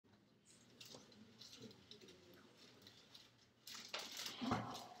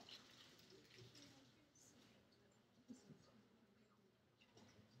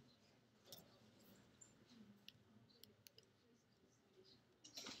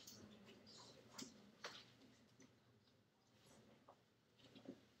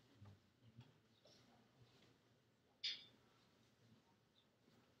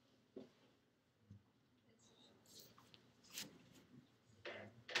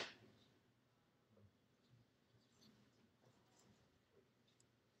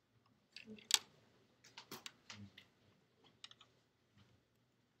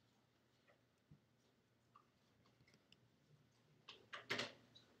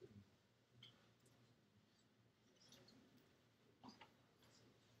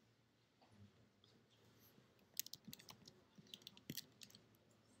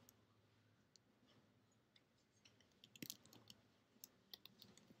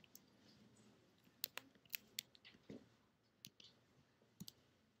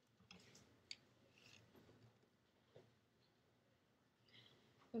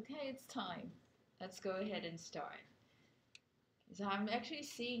Okay, it's time. Let's go ahead and start. So I'm actually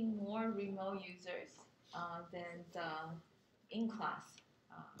seeing more remote users than the in-class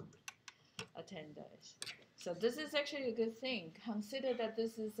attenders. So this is actually a good thing. Consider that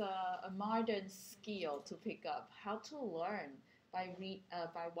this is a modern skill to pick up, how to learn by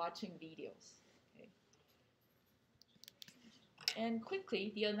watching videos. Okay. And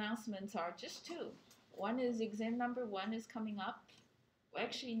quickly, the announcements are just two. One is exam number 1 is coming up. Well,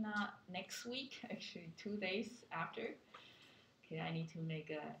 actually, not next week, actually 2 days after. Okay, I need to make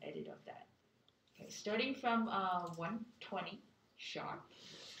an edit of that. Okay, starting from 1:20 sharp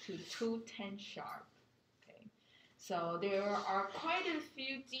to 2:10 sharp. Okay, so there are quite a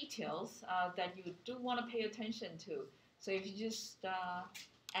few details that you do want to pay attention to. So if you just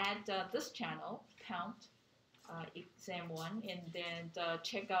add this channel, count exam 1, and then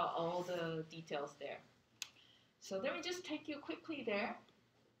check out all the details there. So let me just take you quickly there.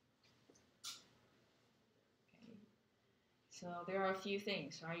 Okay. So there are a few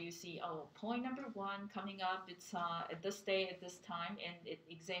things, right? You see, oh, point number 1 coming up, it's at this day, at this time, and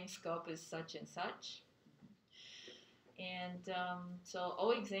exam scope is such and such. And so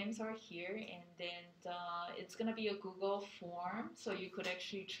all exams are here, and then it's going to be a Google form, so you could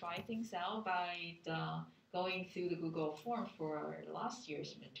actually try things out by going through the Google form for last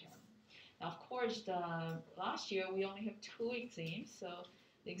year's midterm. Now, of course, last year we only have 2 exams, so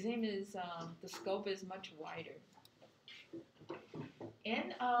the exam is, the scope is much wider.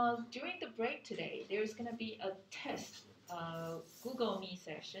 And during the break today, there's going to be a test, Google Meet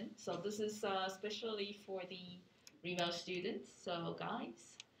session. So this is especially for the remote students. So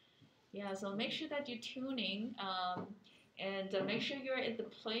guys, yeah, so make sure that you're tuning and make sure you're at the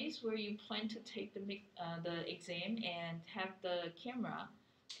place where you plan to take the exam and have the camera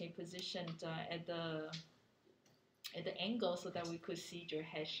positioned at the angle so that we could see your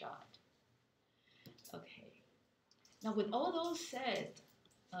headshot. Okay. Now, with all those said,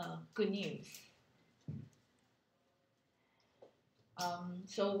 good news.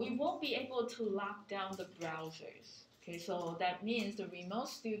 So we won't be able to lock down the browsers. Okay, so that means the remote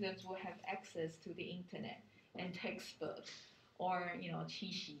students will have access to the internet and textbook or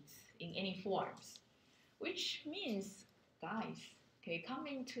cheat sheets in any forms, which means, guys, okay,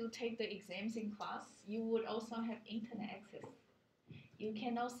 coming to take the exams in class, you would also have internet access. You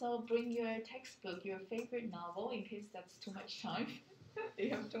can also bring your textbook, your favorite novel, in case that's too much time. You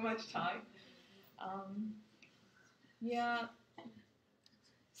have too much time. Yeah.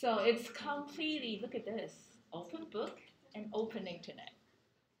 So it's completely, look at this, open book and open internet.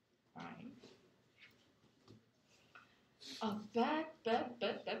 All right.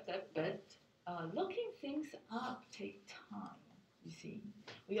 But looking things up take time, you see.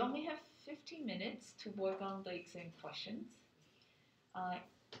 We only have 15 minutes to work on the exam questions.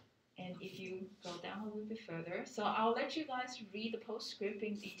 And if you go down a little bit further, so I'll let you guys read the postscript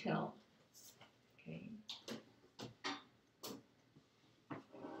in detail. Okay.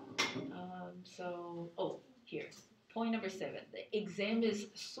 Here, point number 7. The exam is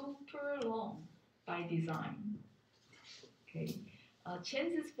super long by design. Okay.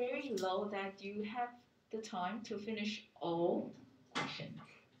 Chance is very low that you have the time to finish all questions.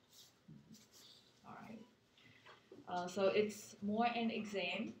 All right. So it's more an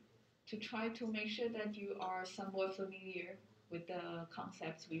exam to try to make sure that you are somewhat familiar with the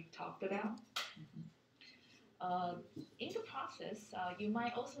concepts we've talked about. In the process, you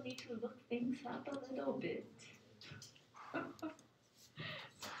might also need to look things up a little bit.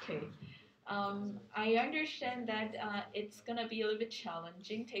 Okay. I understand that it's going to be a little bit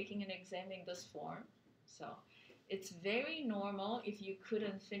challenging taking an exam in this form. So it's very normal if you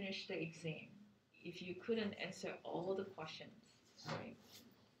couldn't finish the exam, if you couldn't answer all the questions. Right?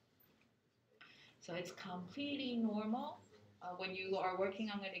 So it's completely normal. When you are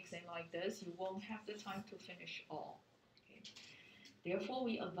working on an exam like this, you won't have the time to finish all. Okay? Therefore,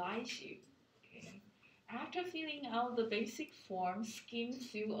 we advise you, okay, after filling out the basic form, skim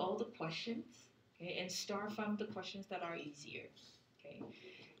through all the questions, okay, and start from the questions that are easier. Okay?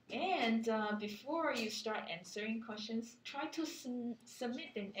 And before you start answering questions, try to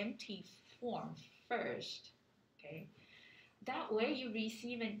submit an empty form first. Okay. That way you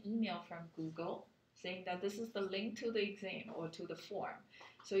receive an email from Google saying that this is the link to the exam or to the form.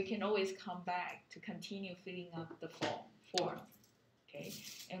 So you can always come back to continue filling up the form. Okay.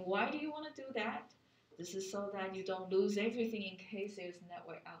 And why do you want to do that? This is so that you don't lose everything in case there's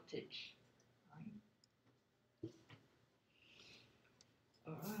network outage.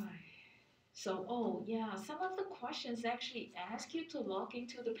 All right. So, oh yeah, some of the questions actually ask you to log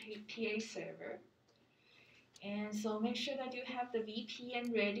into the PA server. And so make sure that you have the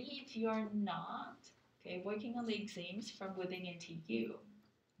VPN ready if you are not, okay, working on the exams from within NTU.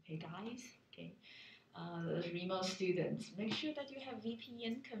 Okay, guys, okay, the remote students, make sure that you have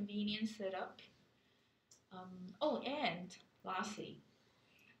VPN convenience set up. Oh, and lastly,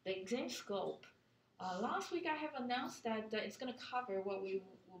 the exam scope. Last week I have announced that it's going to cover what we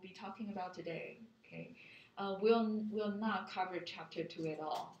will be talking about today. Okay, we'll not cover chapter 2 at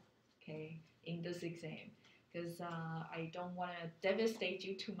all. Okay, in this exam, because I don't want to devastate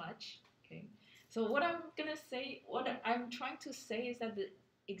you too much. Okay, so what I'm trying to say is that the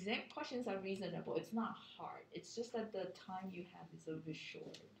exam questions are reasonable. It's not hard. It's just that the time you have is a bit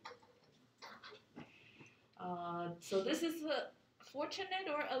short. So this is fortunate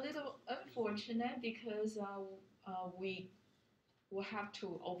or a little unfortunate because we will have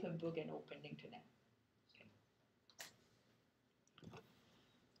to open book and open internet. Okay.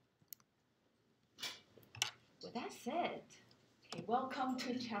 With that said, okay, welcome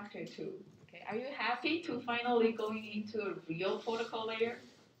to chapter 2. Okay, are you happy to finally going into a real protocol layer?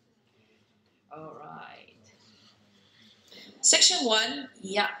 All right. Section 1,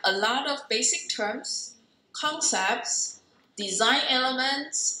 yeah, a lot of basic terms, concepts, design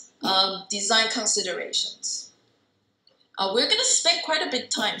elements, design considerations. We're going to spend quite a bit of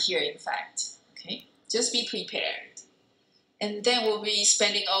time here, in fact. Okay, just be prepared. And then we'll be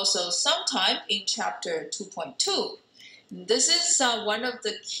spending also some time in chapter 2.2. This is one of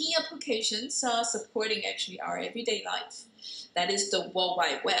the key applications supporting actually our everyday life. That is the World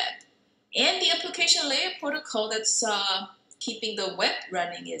Wide Web. And the application layer protocol that's keeping the web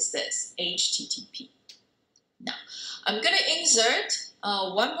running is this, HTTP. Now, I'm going to insert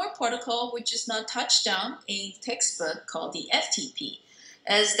one more protocol which is not touched on in textbook called the FTP,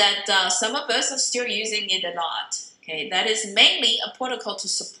 as that some of us are still using it a lot. Okay, that is mainly a protocol to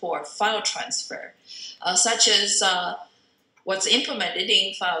support file transfer, such as what's implemented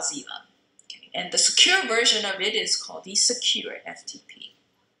in FileZilla. Okay, and the secure version of it is called the Secure FTP.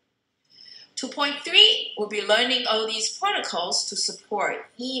 2.3, we'll be learning all these protocols to support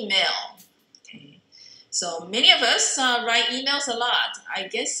email. Okay, so many of us write emails a lot. I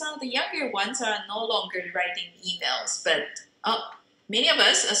guess the younger ones are no longer writing emails, but many of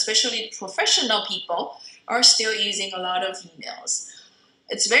us, especially professional people, are still using a lot of emails.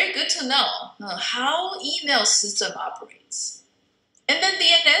 It's very good to know how email system operates. And then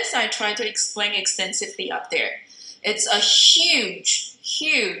DNS, I try to explain extensively up there. It's a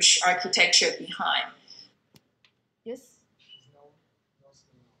huge architecture behind. Yes?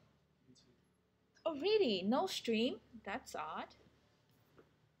 Oh, really? No stream? That's odd.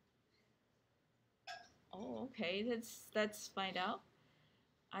 Oh, okay. Let's find out.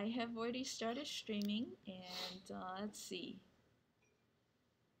 I have already started streaming, and let's see.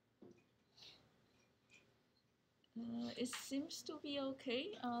 It seems to be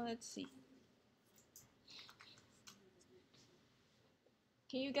okay. Let's see.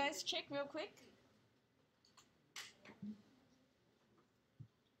 Can you guys check real quick?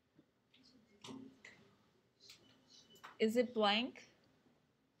 Is it blank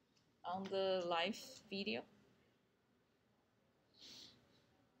on the live video?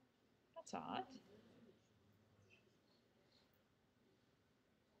 That's odd.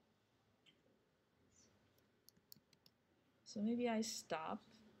 So maybe I stop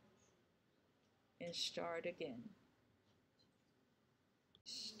and start again.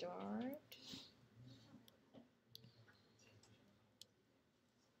 Start.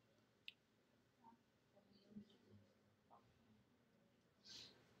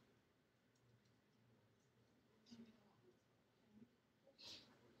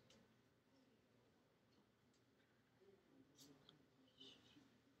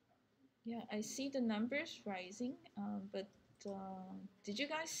 Yeah, I see the numbers rising, but did you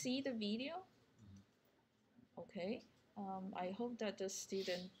guys see the video? Okay. I hope that the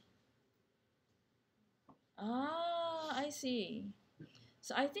student... I see.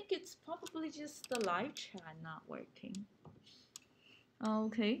 So I think it's probably just the live chat not working.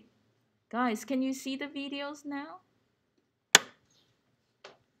 Okay. Guys, can you see the videos now?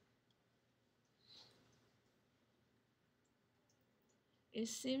 It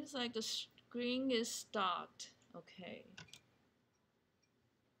seems like the screen is stopped. Okay.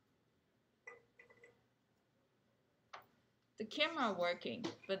 The camera working,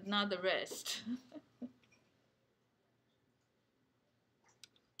 but not the rest.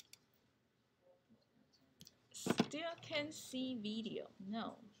 Still can't see video.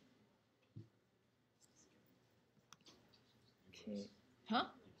 No. Okay. Huh?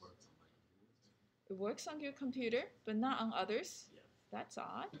 It works on your computer, but not on others? That's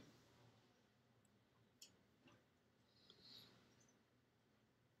odd.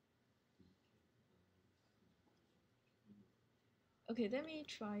 Okay, let me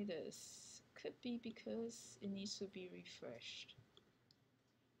try this. Could be because it needs to be refreshed.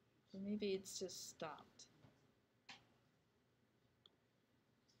 Or maybe it's just stopped.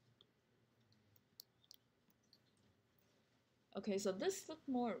 Okay, so this looks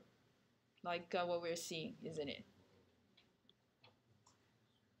more like what we're seeing, isn't it?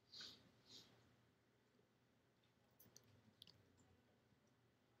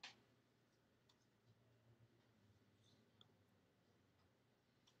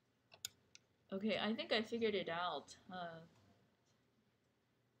 Okay, I think I figured it out.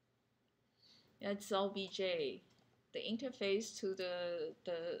 That's OBJ. The interface to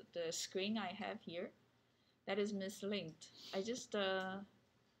the screen I have here, that is mislinked. I just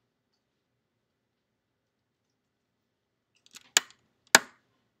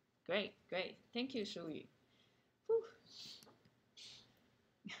great. Thank you, Shuyi.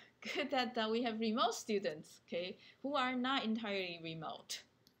 Good that we have remote students, okay, who are not entirely remote.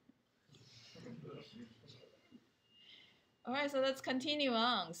 All right, so let's continue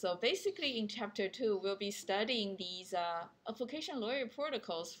on. So basically in chapter 2, we'll be studying these application layer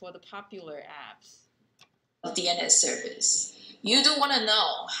protocols for the popular apps. DNS service. You do want to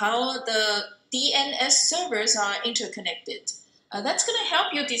know how the DNS servers are interconnected. That's going to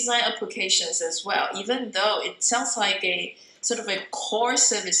help you design applications as well, even though it sounds like a sort of a core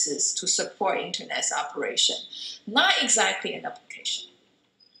services to support internet's operation. Not exactly an application.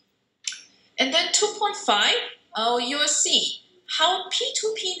 And then 2.5, you'll see how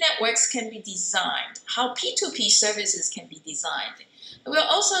P2P networks can be designed, how P2P services can be designed. We'll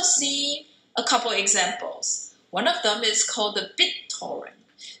also see a couple examples. One of them is called the BitTorrent.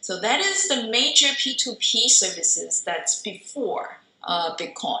 So that is the major P2P services that's before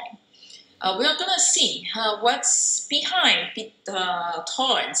Bitcoin. We're going to see what's behind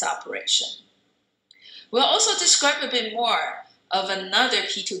BitTorrent's operation. We'll also describe a bit more of another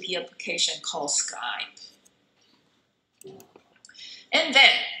P2P application called Skype. And then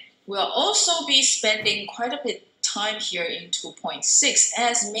we'll also be spending quite a bit time here in 2.6,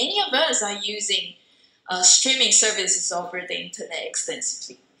 as many of us are using streaming services over the internet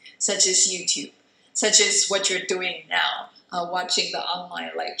extensively, such as YouTube, such as what you're doing now, watching the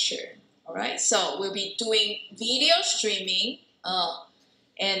online lecture. All right, so we'll be doing video streaming,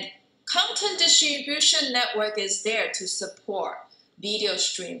 and content distribution network is there to support video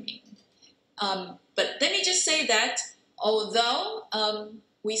streaming. But let me just say that although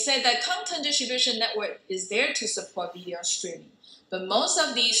we say that content distribution network is there to support video streaming, but most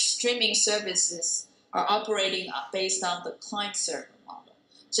of these streaming services are operating based on the client-server model.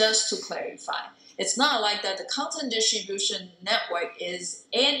 Just to clarify, it's not like that the content distribution network is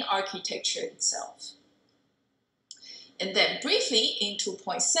an architecture itself. And then briefly in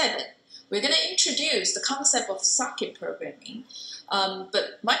 2.7, we're going to introduce the concept of socket programming.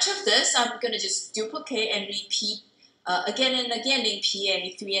 But much of this I'm going to just duplicate and repeat again and again in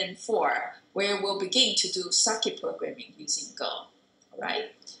PA 3 and 4, where we'll begin to do socket programming using Go. All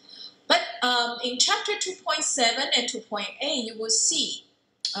right? But in chapter 2.7 and 2.8, you will see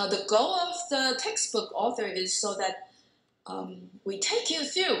the goal of the textbook author is so that we take you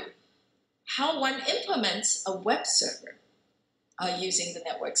through how one implements a web server using the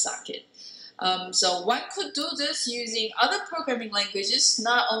network socket. So one could do this using other programming languages,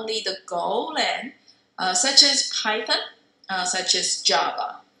 not only the Golang, such as Python, such as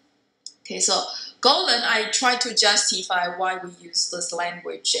Java. Okay, so Golang, I try to justify why we use this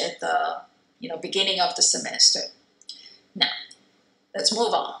language at the beginning of the semester. Now, let's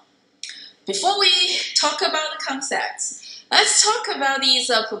move on. Before we talk about the concepts, let's talk about these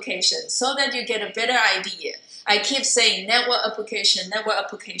applications so that you get a better idea. I keep saying network applications.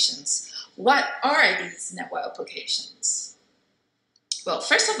 What are these network applications? Well,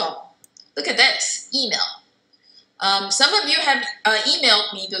 first of all, look at this, email. Some of you have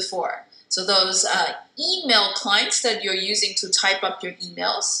emailed me before. So those email clients that you're using to type up your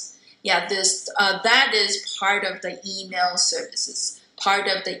emails, yeah, that is part of the email services, part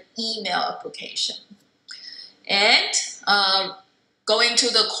of the email application. And going to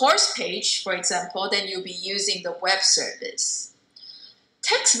the course page, for example, then you'll be using the web service.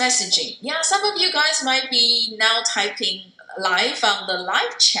 Text messaging. Yeah, some of you guys might be now typing live on the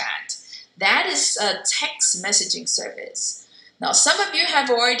live chat. That is a text messaging service. Now, some of you have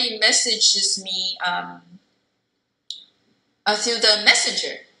already messaged me through the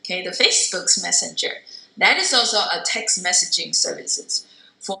messenger, okay, the Facebook's messenger. That is also a text messaging services.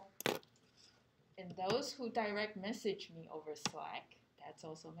 And those who direct message me over Slack, that's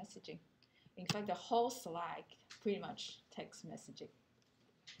also messaging. In fact, the whole Slack, pretty much text messaging.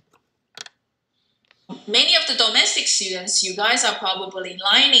 Many of the domestic students, you guys are probably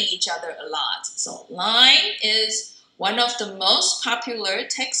lining each other a lot. So Line is one of the most popular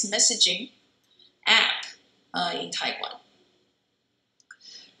text messaging app in Taiwan.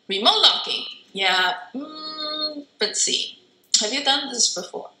 Remote logging. Yeah, let's see. Have you done this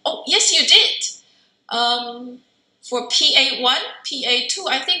before? Oh, yes, you did. For PA1, PA2,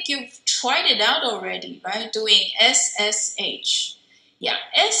 I think you've tried it out already, right? Doing SSH. Yeah,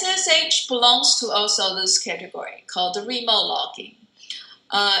 SSH belongs to also this category called the remote logging.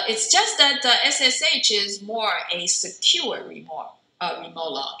 It's just that the SSH is more a secure remote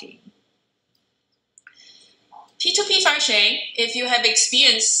logging. P2P file sharing, if you have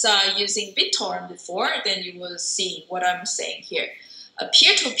experience using BitTorrent before, then you will see what I'm saying here. A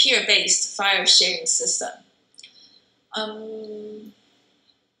peer-to-peer based file sharing system.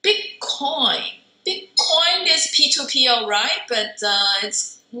 Bitcoin. Bitcoin is P2P, all right, but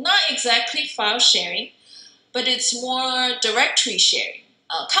it's not exactly file sharing, but it's more directory sharing,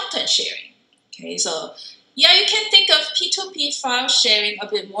 content sharing. Okay, so yeah, you can think of P2P file sharing a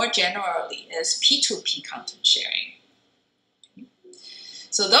bit more generally as P2P content sharing.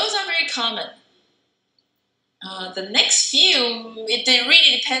 So those are very common. The next few, it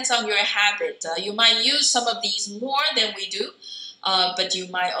really depends on your habit. You might use some of these more than we do, but you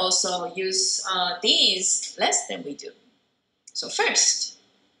might also use these less than we do. So first,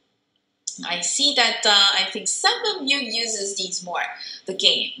 I see that I think some of you uses these more, the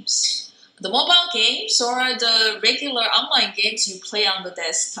games. The mobile games or the regular online games you play on the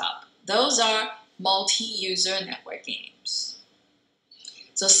desktop. Those are multi-user network games.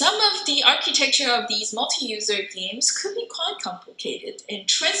 So some of the architecture of these multi-user games could be quite complicated, and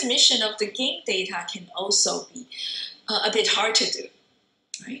transmission of the game data can also be a bit hard to do,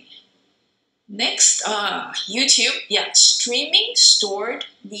 right? Next, YouTube, yeah, streaming stored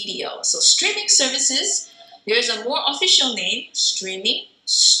video. So streaming services, there's a more official name, streaming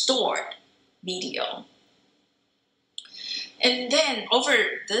stored video. And then over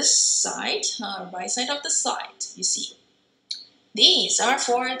this side, right side of the slide, you see, these are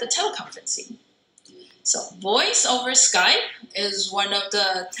for the teleconferencing. So voice over Skype is one of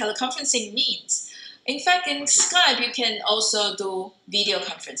the teleconferencing means. In fact, in Skype, you can also do video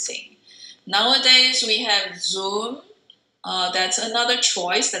conferencing. Nowadays, we have Zoom. That's another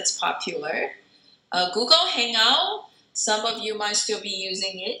choice that's popular. Google Hangout, some of you might still be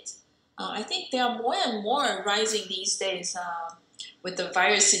using it. I think there are more and more rising these days with the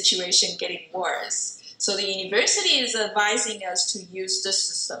virus situation getting worse. So the university is advising us to use this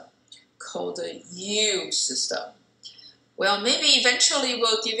system called the U system. Well, maybe eventually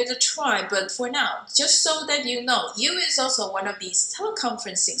we'll give it a try, but for now, just so that you know, U is also one of these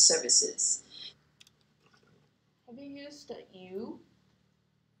teleconferencing services. Have you used the U?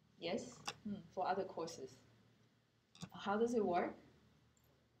 Yes, for other courses. How does it work?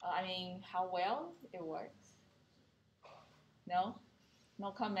 I mean, how well it works? No?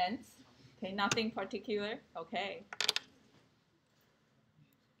 No comments? Okay, nothing particular? Okay.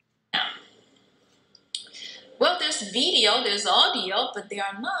 Well, there's video, there's audio, but they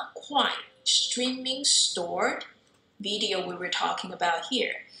are not quite streaming stored video we were talking about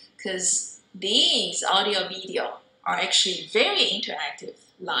here, because these audio video are actually very interactive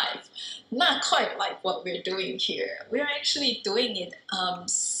live, not quite like what we're doing here. We're actually doing it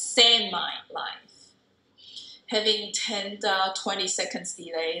semi-live. Having 10 to 20 seconds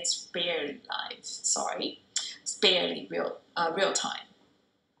delay, it's barely live, sorry. It's barely real time.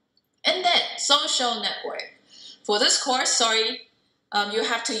 And then social network. For this course, sorry, you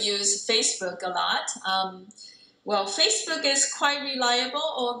have to use Facebook a lot. Well, Facebook is quite reliable,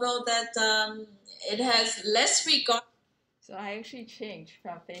 although that it has less regard. So I actually changed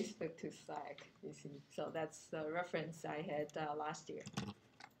from Facebook to Slack, you see. So that's the reference I had last year.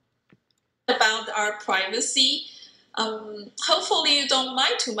 About our privacy. Hopefully you don't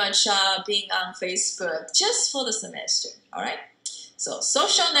mind too much being on Facebook just for the semester, all right? So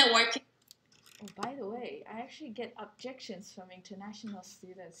social networking. Oh, by the way, I actually get objections from international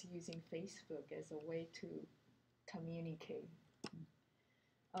students using Facebook as a way to communicate.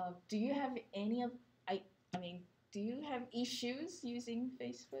 Do you have any of I mean, do you have issues using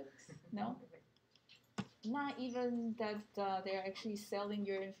Facebook? No, not even that they're actually selling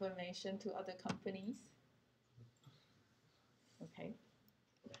your information to other companies. Okay,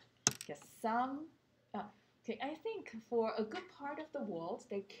 yes, some. Okay, I think for a good part of the world,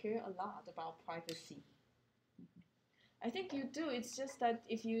 they care a lot about privacy. I think you do. It's just that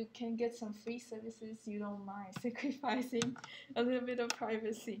if you can get some free services, you don't mind sacrificing a little bit of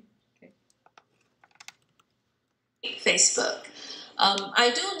privacy. Okay. Facebook.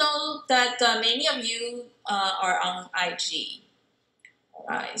 I do know that many of you are on IG.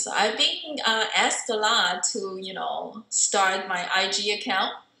 Right, so I've been asked a lot to, start my IG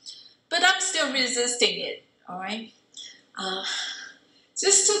account, but I'm still resisting it. All right, uh,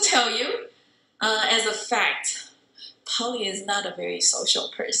 just to tell you, as a fact, Polly is not a very social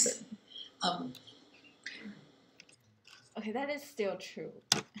person. Okay, that is still true.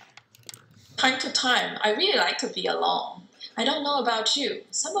 Time to time, I really like to be alone. I don't know about you.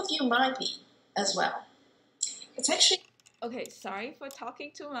 Some of you might be as well. It's actually Okay, sorry for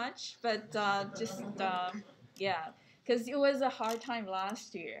talking too much, but yeah, because it was a hard time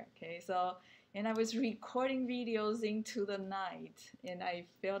last year. Okay, so and I was recording videos into the night, and I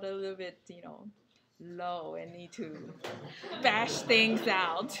felt a little bit, low and need to bash things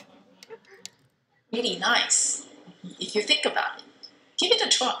out. really nice if you think about it. Give it a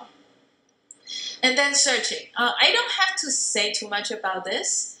try. And then searching. I don't have to say too much about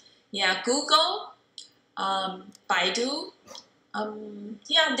this. Yeah, Google, Baidu.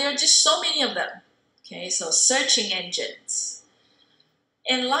 Yeah, there are just so many of them. Okay, so searching engines.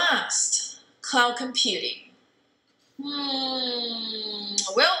 And last, cloud computing.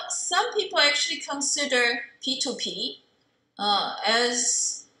 Well, some people actually consider P2P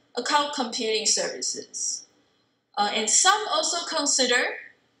as a cloud computing services. And some also consider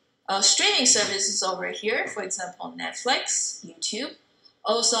streaming services over here, for example, Netflix, YouTube,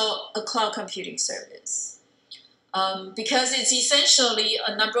 also a cloud computing service. Because it's essentially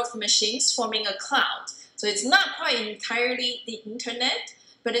a number of machines forming a cloud. So it's not quite entirely the internet,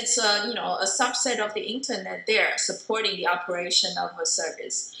 but it's a subset of the internet there supporting the operation of a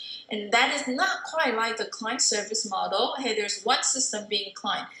service. And that is not quite like the client service model. Hey, there's one system being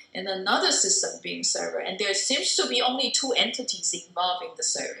client and another system being server, and there seems to be only two entities involved in the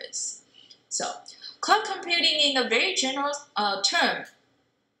service. So cloud computing in a very general term,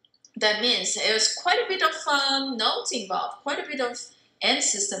 that means there's quite a bit of nodes involved, quite a bit of end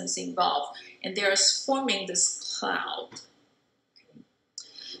systems involved, and they're forming this cloud.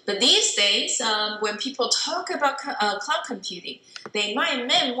 But these days, when people talk about cloud computing, they might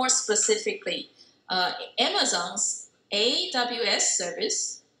mean more specifically Amazon's AWS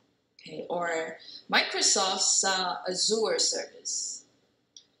service, okay, or Microsoft's Azure service.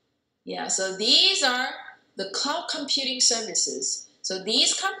 Yeah, so these are the cloud computing services. So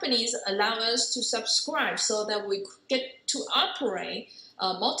these companies allow us to subscribe so that we get to operate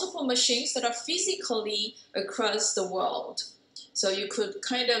multiple machines that are physically across the world. So you could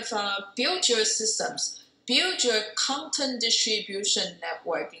kind of build your systems, build your content distribution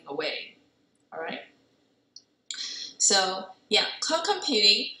network in a way. All right. So yeah, cloud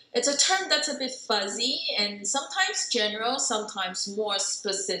computing, it's a term that's a bit fuzzy and sometimes general, sometimes more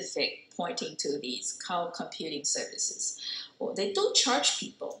specific, pointing to these cloud computing services. Well, they do charge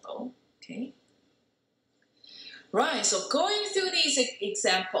people though, okay? Right, so going through these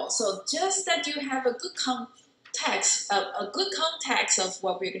examples, so just that you have a good context of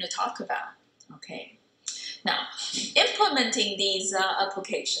what we're going to talk about, okay? Now, implementing these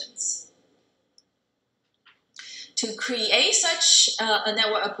applications. To create such a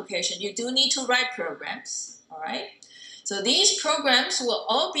network application, you do need to write programs, all right? So these programs will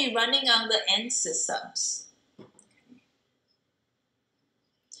all be running on the end systems.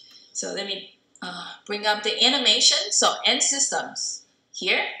 So let me bring up the animation. So end systems,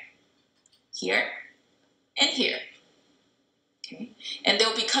 here, here, and here. Okay, and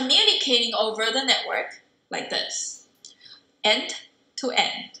they'll be communicating over the network like this, end to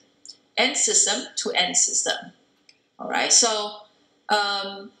end system to end system. All right, so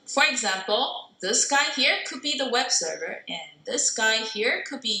for example, this guy here could be the web server, and this guy here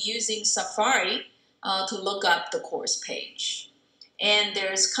could be using Safari to look up the course page. And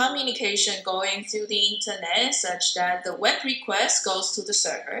there's communication going through the internet such that the web request goes to the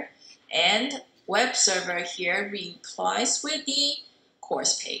server, and web server here replies with the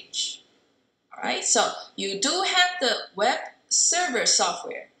course page. All right, so you do have the web server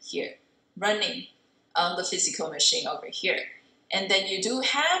software here running on the physical machine over here. And then you do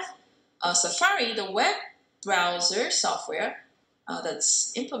have Safari, the web browser software,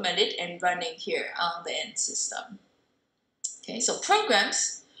 that's implemented and running here on the end system. Okay, so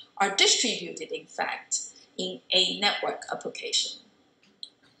programs are distributed, in fact, in a network application.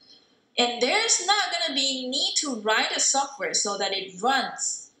 And there's not going to be need to write a software so that it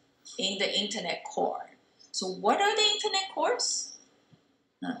runs in the internet core. So what are the internet cores?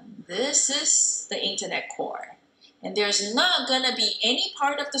 This is the internet core. And there's not going to be any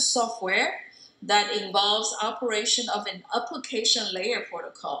part of the software that involves operation of an application layer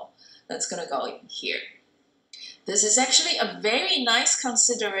protocol that's going to go in here. This is actually a very nice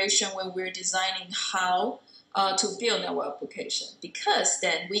consideration when we're designing how to build network application, because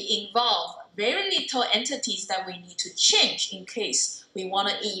then we involve very little entities that we need to change in case we want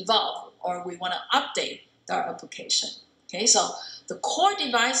to evolve or we want to update our application. Okay, so the core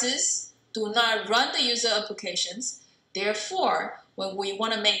devices do not run the user applications. Therefore, when we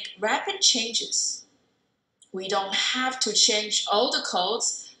want to make rapid changes, we don't have to change all the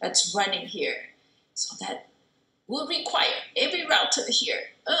codes that's running here. So that will require every router here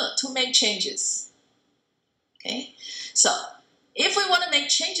to make changes. Okay, so if we want to make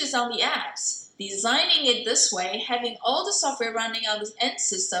changes on the apps, designing it this way, having all the software running on the end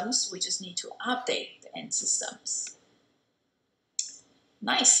systems, we just need to update the end systems.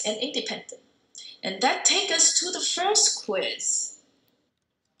 Nice and independent. And that takes us to the first quiz.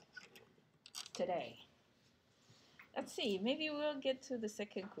 Today. Let's see, maybe we'll get to the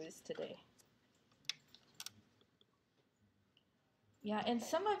second quiz today. Yeah, and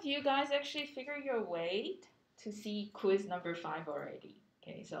some of you guys actually figure your way to see quiz number 5 already.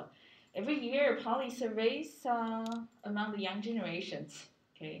 Okay, so every year poly surveys among the young generations.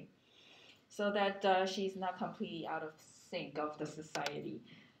 Okay, so that she's not completely out of sync of the society.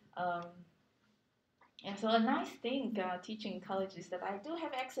 Yeah, so a nice thing teaching in college is that I do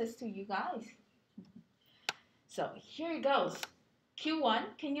have access to you guys. So here it goes.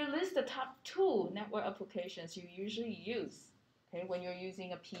 Q1, can you list the top 2 network applications you usually use? Okay, when you're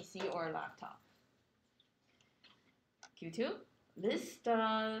using a PC or a laptop. Q2, list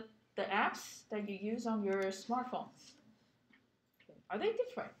the apps that you use on your smartphones. Okay, are they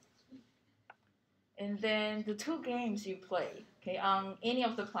different? And then the 2 games you play, okay, on any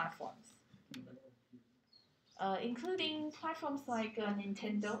of the platforms, including platforms like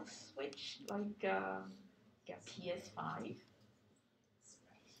Nintendo Switch, like PS5,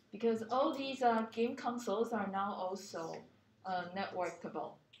 because all these game consoles are now also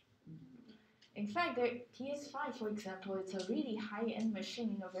networkable. In fact, the PS5, for example, it's a really high-end machine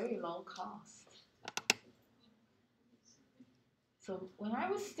in a very low cost. So when I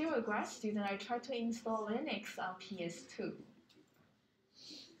was still a grad student, I tried to install Linux on PS2.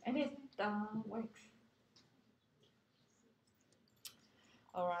 And it works.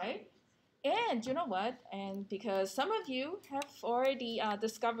 All right. And you know what? And because some of you have already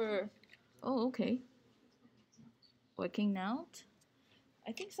discovered, oh, okay, working out.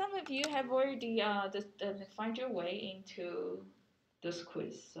 I think some of you have already find your way into this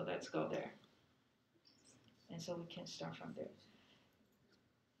quiz. So let's go there. And so we can start from there.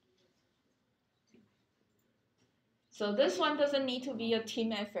 So this one doesn't need to be a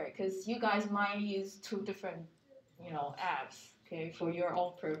team effort because you guys might use 2 different, apps, okay, for your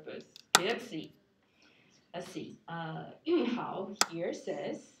own purpose. Okay, let's see. Yu Hao here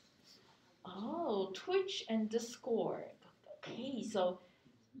says, oh, Twitch and Discord. Okay, so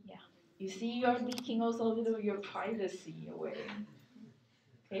yeah, you see you're leaking also a little your privacy away.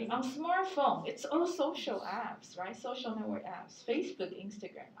 Okay, on smartphone, it's all social apps, right? Social network apps, Facebook,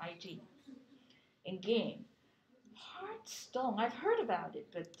 Instagram, IG, and game. Hearthstone, I've heard about it,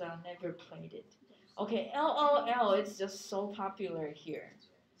 but never played it. Okay, LOL, it's just so popular here.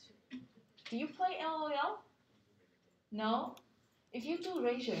 Do you play LOL? No? If you do,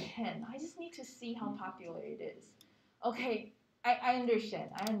 raise your hand. I just need to see how popular it is. Okay, I understand.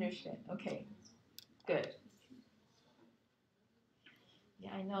 Okay, good.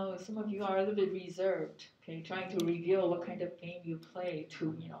 Yeah, I know some of you are a little bit reserved, okay, trying to reveal what kind of game you play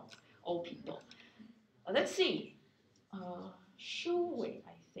to, old people. Let's see. Shu Wei,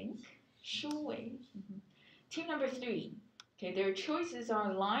 I think. Shu Wei. Mm-hmm. Team number 3. Okay, their choices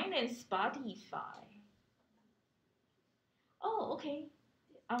are Line and Spotify. Oh, okay.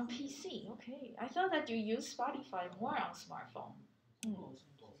 On PC, okay. I thought that you use Spotify more on smartphone.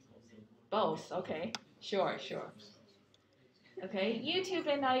 Both, okay. Sure. Okay, YouTube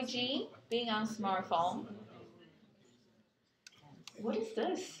and IG being on smartphone. What is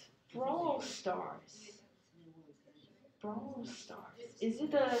this? Brawl Stars. Brawl Stars. Is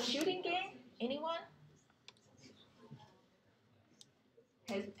it a shooting game? Anyone?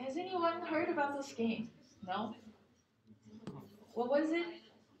 Has anyone heard about this game? No? What was it?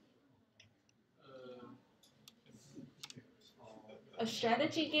 A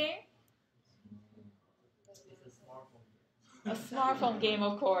strategy game? A smartphone game,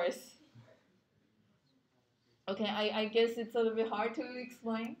 of course. Okay, I guess it's a little bit hard to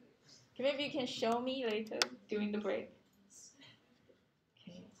explain. Maybe you can show me later during the break.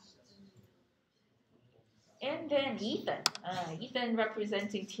 Okay. And then Ethan. Ethan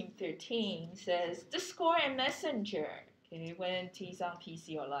representing Team 13 says Discord and Messenger. Okay, when he's on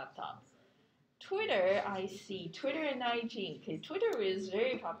PC or laptop. Twitter, I see. Twitter and IG. Okay, Twitter is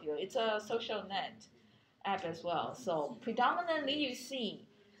very popular. It's a social net app as well. So predominantly you see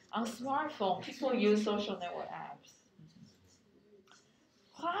on smartphone, people use social network apps.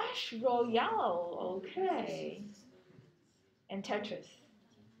 Clash Royale, okay. And Tetris.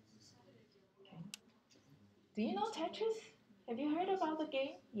 Okay. Do you know Tetris? Have you heard about the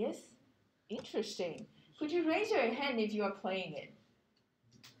game? Yes? Interesting. Could you raise your hand if you are playing it?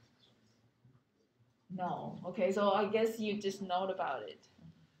 No. Okay, so I guess you just know about it.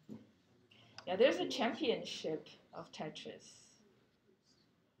 Yeah, there's a championship of Tetris.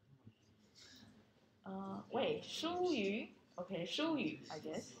 Wait, 疏于. Okay, 疏于, I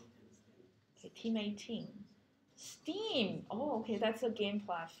guess. Okay, Team 18. Steam. Oh, okay, that's a game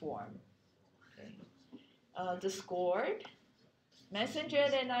platform. Okay. Discord. Messenger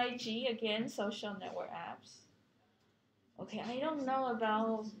and IG, again, social network apps. Okay, I don't know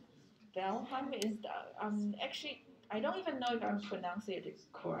about Valheim. Actually, I don't even know if I'm pronouncing it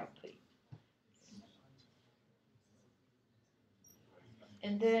correctly.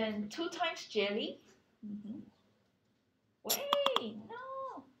 And then 2 times jelly. Wait,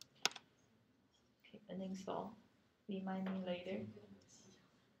 no. Okay, uninstall. Remind me later.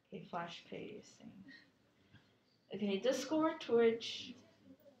 Okay, flash pay is saying. Okay, Discord, Twitch,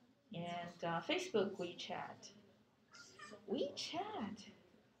 and Facebook, WeChat. WeChat.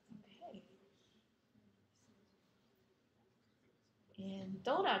 Okay. And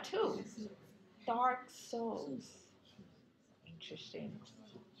Dota 2. Dark Souls. Interesting.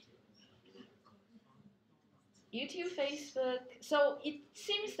 YouTube, Facebook. So it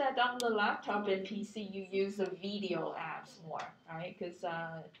seems that on the laptop and PC you use the video apps more, right? Because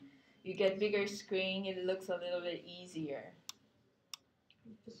you get bigger screen, it looks a little bit easier.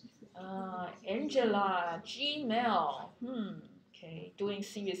 Angela, Gmail. Okay, doing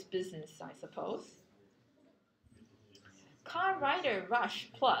serious business, I suppose. Car Rider Rush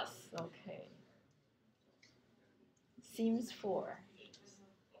Plus. Okay. Sims 4.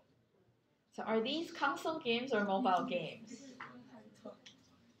 So are these console games or mobile games?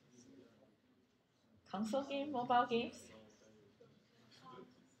 Console game, mobile games?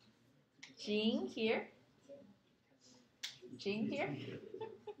 Jing here. Jing here.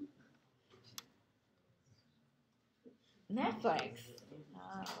 Netflix.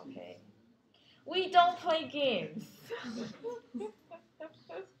 Okay. We don't play games.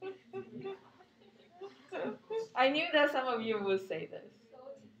 I knew that some of you would say this.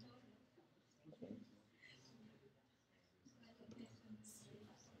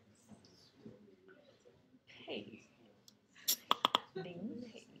 Pay. Ling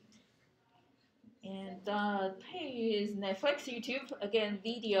Pay. And Pay is Netflix, YouTube, again,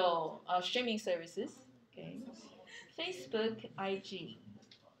 video streaming services. Okay. Facebook, IG.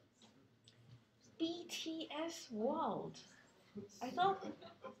 BTS World. I thought,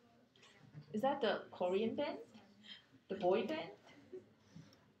 is that the Korean band? The boy band?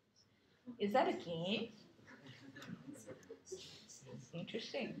 Is that a game?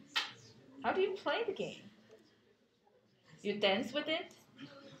 Interesting. How do you play the game? You dance with it,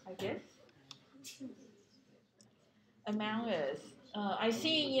 I guess? Among Us. I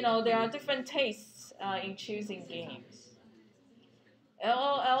see, there are different tastes in choosing games.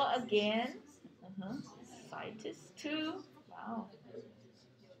 LOL again. Scientist 2. Wow.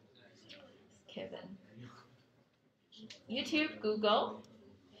 Kevin. YouTube, Google.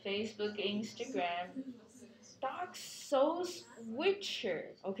 Facebook, Instagram. Dark Souls,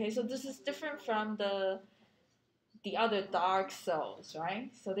 Witcher. Okay, so this is different from the other Dark Souls,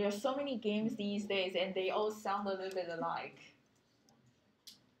 right? So there are so many games these days, and they all sound a little bit alike.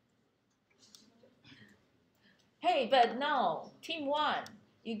 Hey, but no, Team 1,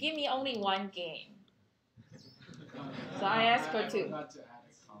 you give me only 1 game. So I asked for 2.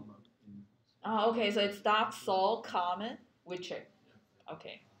 Oh, okay, so it's Dark Soul, Common, Witcher.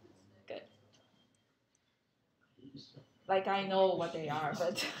 Okay, good. Like I know what they are,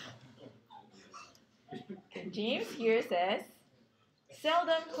 but... Okay, James here says,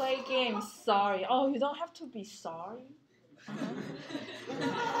 seldom play games, sorry. Oh, you don't have to be sorry.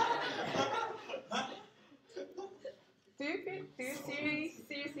 Do you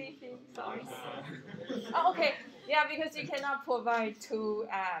Yeah, because you cannot provide 2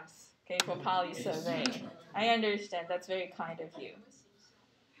 apps, okay, for poly survey. I understand. That's very kind of you.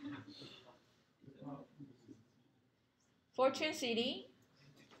 Fortune City.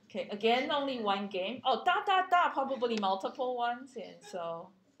 Okay, again, only 1 game. Oh, probably multiple ones, and so,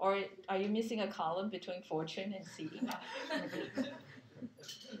 or are you missing a column between Fortune and City?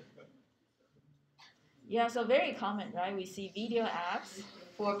 Yeah, so very common, right? We see video apps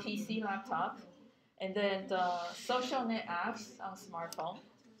for PC, laptop, and then the social net apps on smartphone.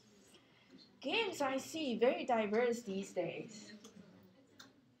 Games I see very diverse these days.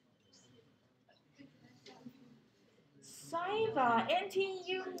 Saiva,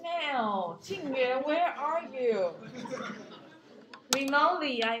 NTU Mail, Jingyue, where are you?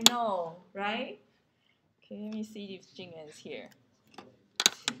 Remotely, I know, right? Okay, let me see if Jingyue is here.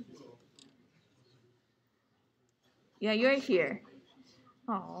 Yeah, you're here.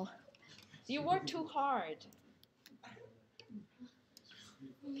 Oh, you work too hard.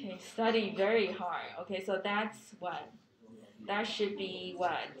 Okay, study very hard. Okay, so that's what? That should be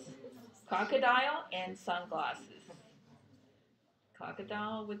what? Crocodile and sunglasses.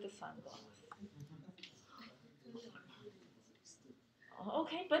 Crocodile with the sunglasses.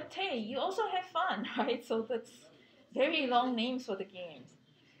 Okay, but hey, you also have fun, right? So that's very long names for the games.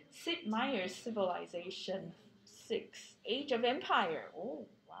 Sid Meier's Civilization 6, Age of Empire. Oh,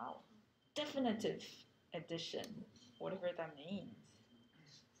 wow. Definitive edition, whatever that means.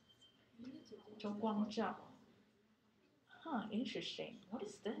 周光照. Huh, interesting. What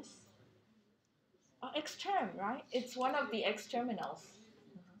is this? Oh, Xterm, right? It's one of the X terminals.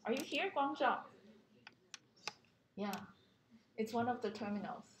 Are you here, Guangzhou? Yeah, it's one of the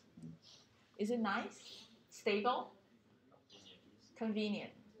terminals. Is it nice? Stable?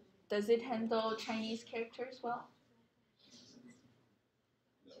 Convenient? Does it handle Chinese characters well?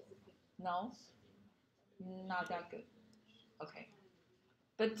 No? Not that good. Okay.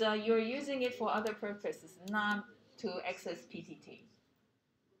 But you're using it for other purposes, not to access PTT.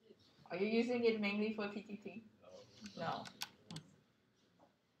 Are you using it mainly for PTT? No.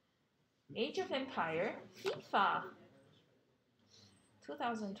 Age of Empire, FIFA,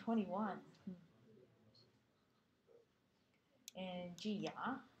 2021. And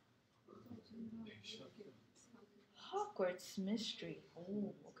Jia, Hogwarts Mystery.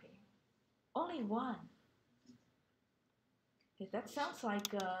 Oh, okay. Only 1. Okay, that sounds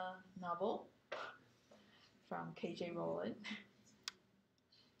like a novel from KJ Rowling.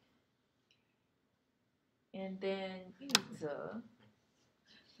 And then Yuze,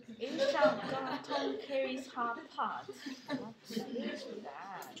 一上高通 carries hot pot. What is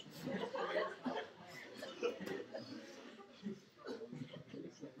that?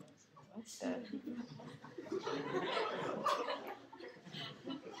 What's that?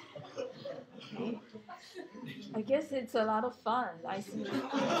 Okay. I guess it's a lot of fun. I see.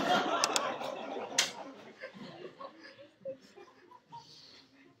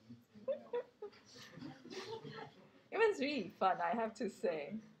 It was really fun, I have to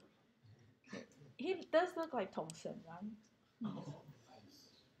say. He does look like Thompson, right?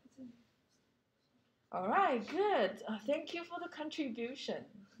 All right, good. Thank you for the contribution.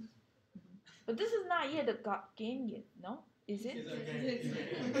 But this is not yet a game yet, no? Is it?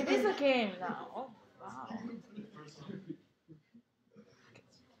 It is a game now. Oh, wow.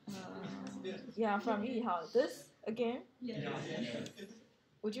 Yeah, from Yihao. This a game? Yes.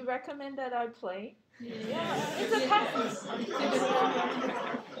 Would you recommend that I play? Yeah, it's a pass.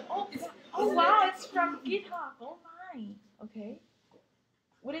 Oh wow, it's from GitHub. Oh my. Okay.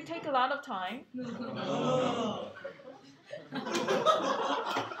 Would it take a lot of time? No.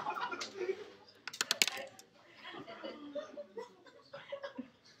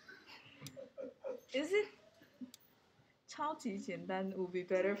 Is it 超级简单 would be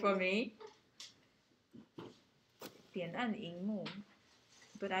better for me? 点按荧幕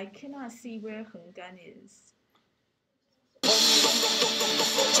but I cannot see where 横杆 is.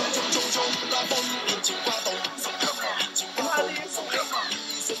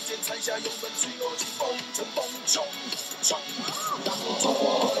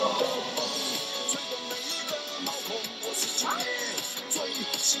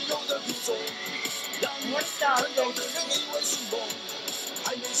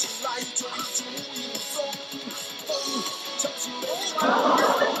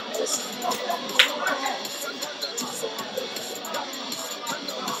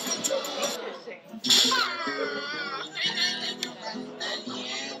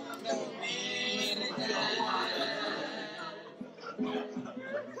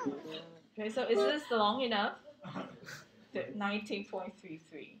 Okay, so is this long enough?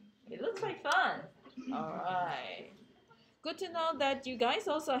 19.33. It looks like fun. All right. Good to know that you guys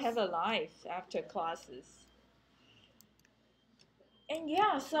also have a life after classes. And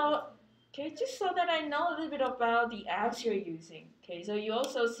yeah, so okay, just so that I know a little bit about the apps you're using. Okay, so you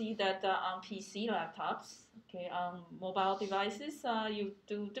also see that on PC laptops, okay, on mobile devices, you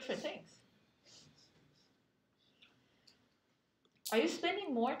do different things. Are you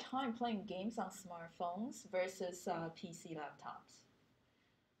spending more time playing games on smartphones versus PC laptops?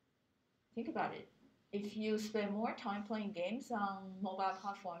 Think about it. If you spend more time playing games on mobile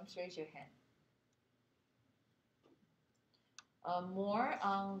platforms, raise your hand. More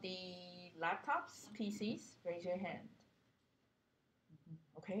on the laptops, PCs, raise your hand.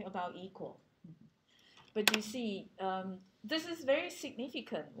 Okay, about equal. But you see, this is very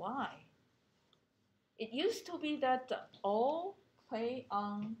significant. Why? It used to be that all play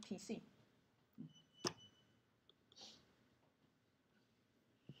on PC.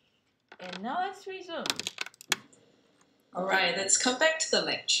 And now let's resume. All right, let's come back to the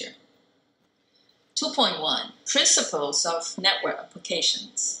lecture. 2.1, Principles of Network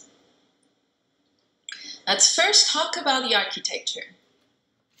Applications. Let's first talk about the architecture.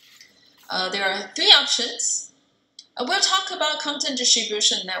 There are three options. We'll talk about content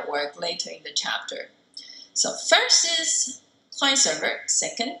distribution network later in the chapter. So first is client-server,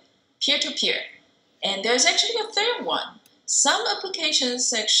 second, peer-to-peer. And there's actually a third one. Some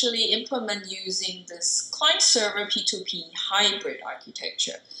applications actually implement using this client-server P2P hybrid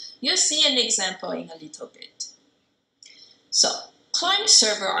architecture. You'll see an example in a little bit. So,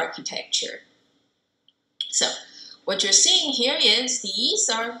 client-server architecture. So, what you're seeing here is these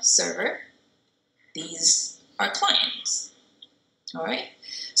are server, these are clients. All right?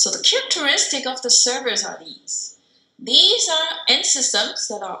 So the characteristic of the servers are these. These are end systems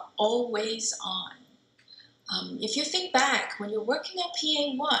that are always on. If you think back, when you're working at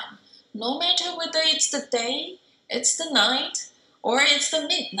PA1, no matter whether it's the day, it's the night, or it's the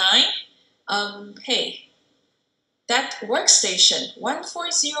midnight, hey, that workstation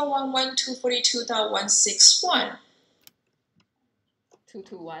 140.112.42.161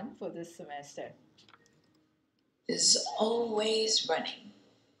 221 for this semester. is always running.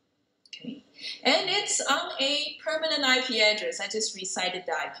 Okay. And it's on a permanent IP address. I just recited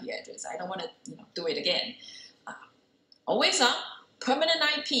the IP address. I don't want to do it again. Always on, permanent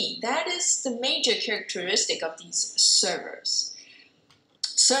IP. That is the major characteristic of these servers.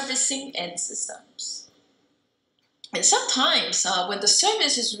 Servicing end systems. And sometimes when the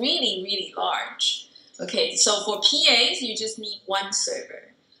service is really, really large, okay, so for PAs, you just need one server.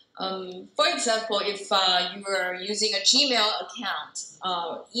 For example, if you are using a Gmail account,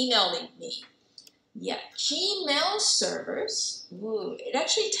 emailing me, yeah, Gmail servers, it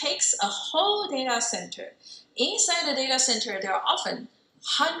actually takes a whole data center. Inside the data center, there are often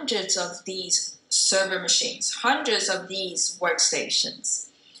hundreds of these server machines, hundreds of these workstations.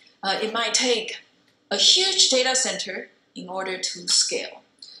 It might take a huge data center in order to scale,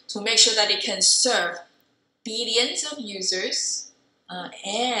 to make sure that it can serve billions of users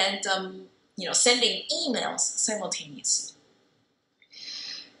and sending emails simultaneously.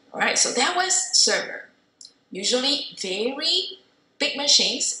 All right, so that was server. Usually very big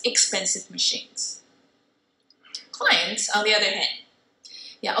machines, expensive machines. Clients, on the other hand,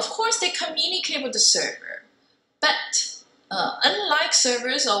 yeah, of course they communicate with the server, but unlike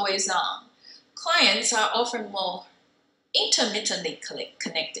servers always on, clients are often more intermittently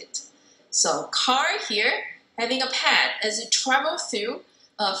connected. So car here, having a pad, as it travels through,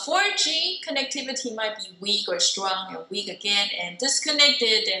 4G connectivity might be weak or strong and weak again and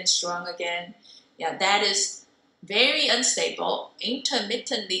disconnected and strong again. Yeah, that is very unstable,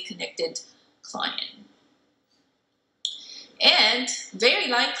 intermittently connected client. And very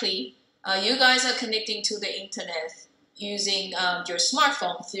likely, you guys are connecting to the internet using your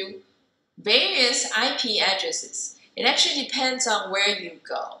smartphone through various IP addresses. It actually depends on where you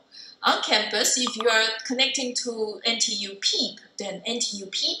go. On campus, if you are connecting to NTU PEEP, then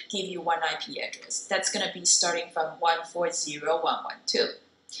NTU PEEP give you one IP address. That's going to be starting from 140.112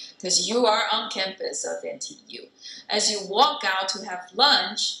 because you are on campus of NTU. As you walk out to have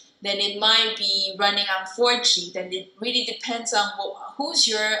lunch, then it might be running on 4G. Then it really depends on who's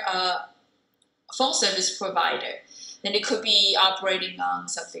your phone service provider. Then it could be operating on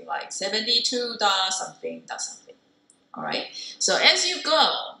something like 72 dot something dot something. All right. So as you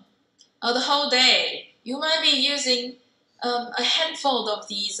go the whole day, you might be using a handful of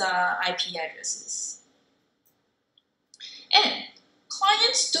these IP addresses. And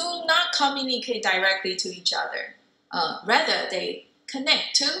clients do not communicate directly to each other. Rather, they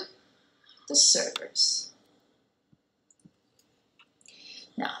connect to the servers.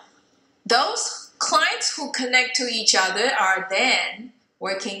 Now, those clients who connect to each other are then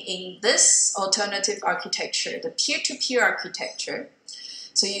working in this alternative architecture, the peer-to-peer architecture.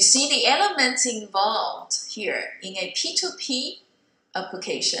 So you see the elements involved here in a P2P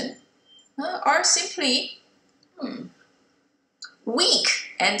application are simply weak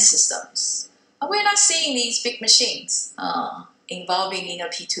end systems. We're not seeing these big machines involving in a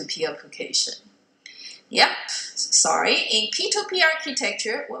P2P application. Yep, sorry. In P2P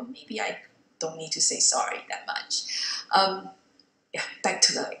architecture, well, maybe I don't need to say sorry that much. Yeah, back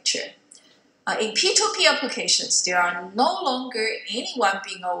to the lecture. In P2P applications, there are no longer anyone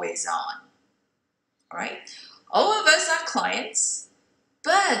being always on. All right? All of us are clients,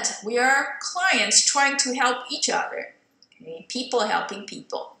 but we are clients trying to help each other. Okay? People helping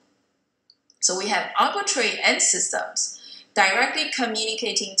people. So we have arbitrary end systems directly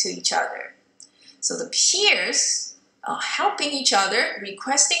communicating to each other. So the peers are helping each other,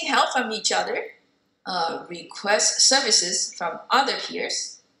 requesting help from each other, request services from other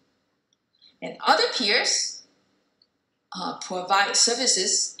peers, and other peers provide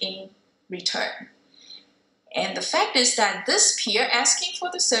services in return. And the fact is that this peer asking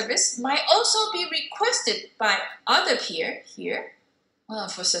for the service might also be requested by other peer here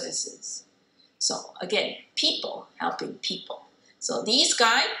for services. So again, people helping people. So these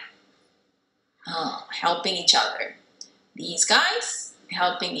guys helping each other. These guys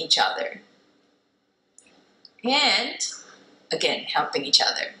helping each other. And again, helping each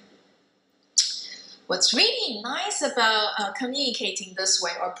other. What's really nice about communicating this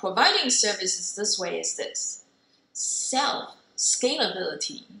way or providing services this way is this.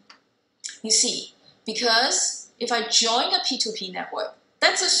 Self-scalability. You see, because if I join a P2P network,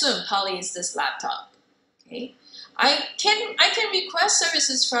 let's assume Poly is this laptop. Okay, I can request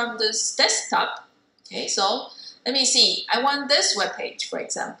services from this desktop. Okay, so let me see. I want this web page, for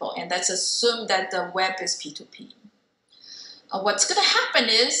example, and let's assume that the web is P2P. What's going to happen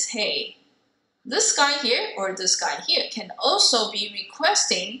is, hey, this guy here or this guy here can also be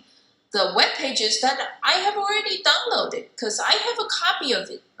requesting the web pages that I have already downloaded because I have a copy of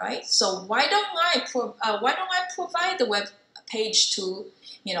it, right? So why don't I provide the web page to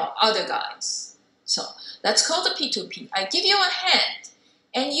other guys? So that's called the P2P. I give you a hand,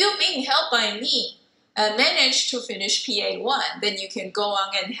 and you being helped by me manage to finish PA1. Then you can go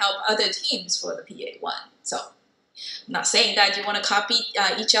on and help other teams for the PA1. So I'm not saying that you want to copy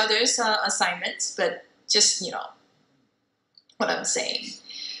each other's assignments, but just what I'm saying.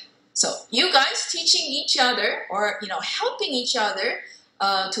 So you guys teaching each other or helping each other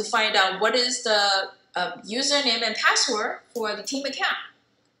to find out what is the username and password for the team account.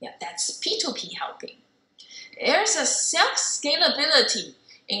 Yeah, that's P2P helping. There's a self-scalability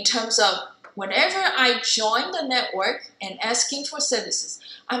in terms of whenever I join the network and asking for services,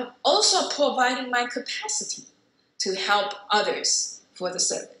 I'm also providing my capacity to help others for the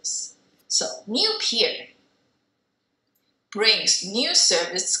service. So new peer brings new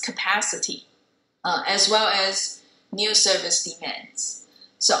service capacity as well as new service demands.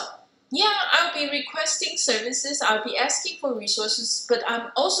 So yeah, I'll be requesting services, I'll be asking for resources, but I'm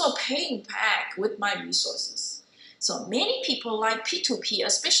also paying back with my resources. So many people like P2P,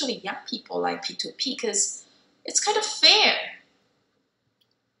 especially young people like P2P because it's kind of fair.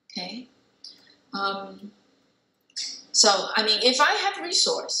 Okay. So, I mean, if I have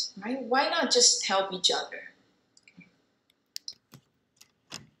resource, right, why not just help each other?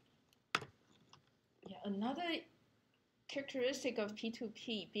 Yeah, another characteristic of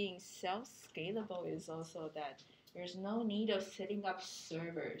P2P being self-scalable is also that there's no need of setting up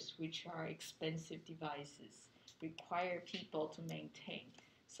servers, which are expensive devices, require people to maintain.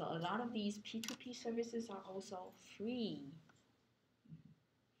 So a lot of these P2P services are also free.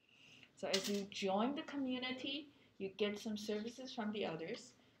 So as you join the community, you get some services from the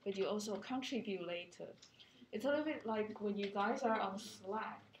others, but you also contribute later. It's a little bit like when you guys are on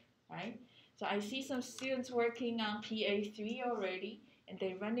Slack, right? So I see some students working on PA3 already, and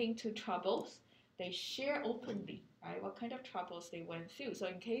they run into troubles. They share openly, right, what kind of troubles they went through. So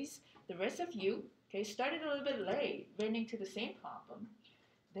in case the rest of you, started a little bit late, ran into the same problem,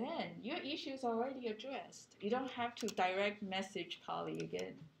 then your issue is already addressed. You don't have to direct message Polly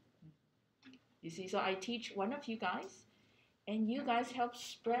again. You see, so I teach one of you guys, and you guys help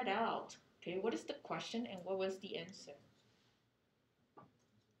spread out. Okay, what is the question and what was the answer?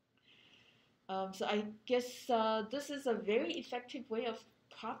 So I guess this is a very effective way of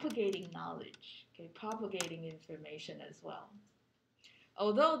propagating knowledge, propagating information as well.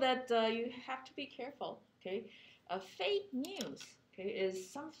 Although that you have to be careful, fake news,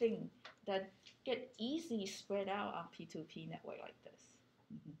 is something that get easily spread out on P2P network like this.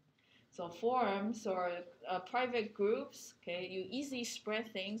 So So forums or private groups, okay, you easily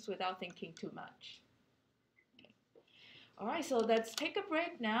spread things without thinking too much. Okay. All right, so let's take a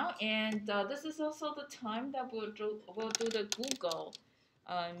break now, and this is also the time that we'll do the Google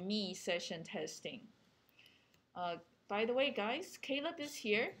Me session testing. By the way, guys, Caleb is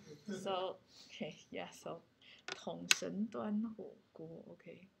here. So, okay, yeah, so 同神端火锅,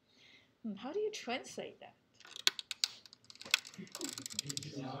 okay. How do you translate that?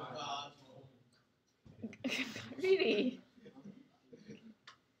 Really?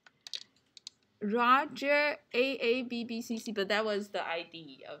 Roger AABBCC, but that was the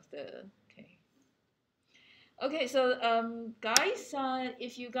ID of the, okay. Okay, so guys,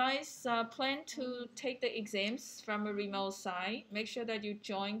 if you guys plan to take the exams from a remote site, make sure that you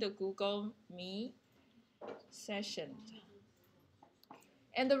join the Google Me session.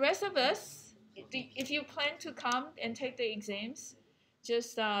 And the rest of us, if you plan to come and take the exams,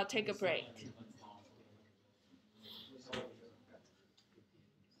 just take a break.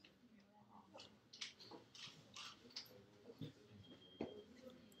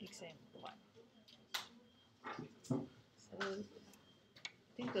 Exam 1. So I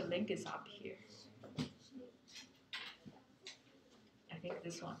think the link is up here. I think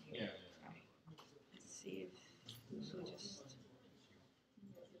this one here. Yeah. All right. Let's see if this will just.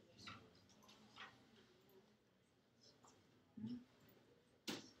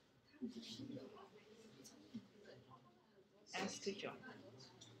 Ask to join.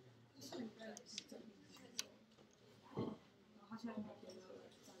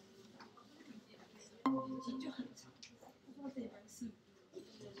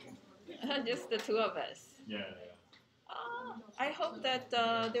 Just the two of us. Yeah. I hope that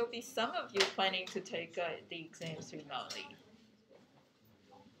there will be some of you planning to take the exams remotely.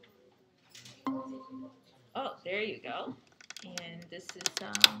 Oh, there you go. And this is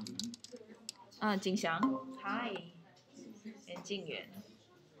Jingxiang. Hi. And Jingyuan.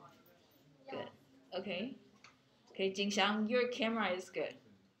 Good. Okay. Okay, Jingxiang, your camera is good.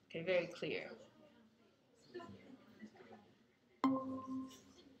 Okay, very clear.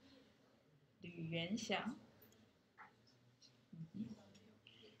 Yuanxiang.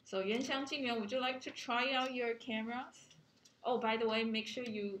 So Yuanxiang, Jingyuan, would you like to try out your cameras? Oh, by the way, make sure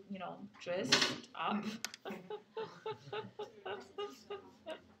you dress up.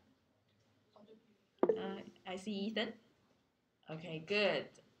 I see Ethan. Okay, good.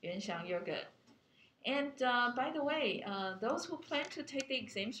 Yuanxiang, you're good. And by the way, those who plan to take the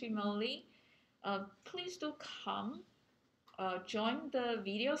exams remotely, please do come. Join the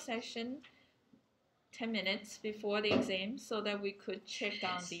video session 10 minutes before the exam so that we could check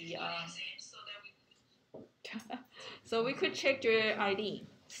on the so we could check your ID,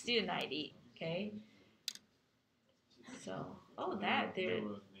 student ID, okay? So, oh, that there.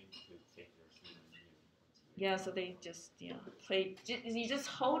 Yeah, so they just play. You just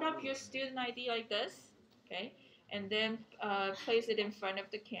hold up your student ID like this, okay, and then place it in front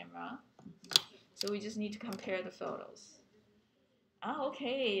of the camera. So we just need to compare the photos. Oh,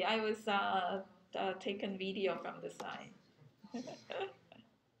 okay. I was taking video from the side.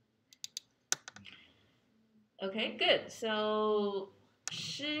 Okay, good. So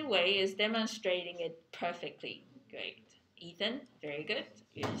Shi Wei is demonstrating it perfectly. Great. Ethan, very good.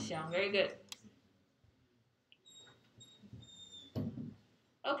 Yuanxiang, very good.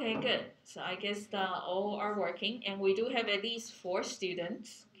 Okay, good. So I guess all are working, and we do have at least 4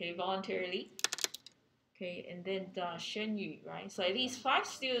 students, okay, voluntarily. Okay, and then Shen Yu, right? So at least 5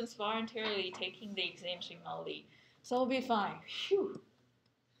 students voluntarily taking the exams remotely. So we'll be fine. Phew.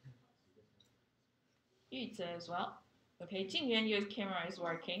 Yuzhe as well. Okay, Jingyuan, your camera is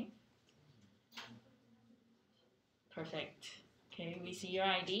working. Perfect. Okay, we see your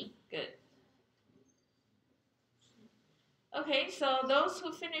ID. Good. Okay, so those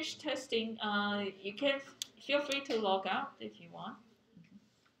who finished testing, you can feel free to log out if you want.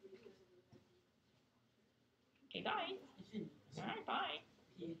 Okay, bye. All right, bye.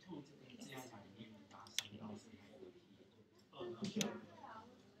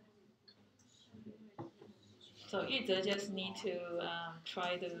 So Yuzhe just need to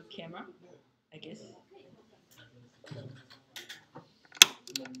try the camera, I guess.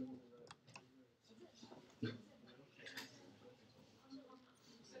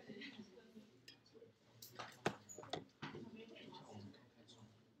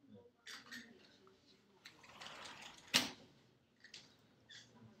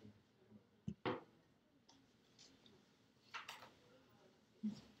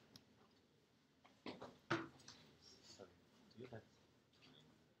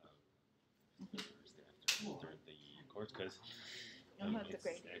 Because The It's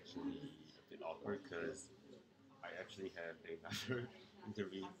grade. actually a bit awkward because I actually have another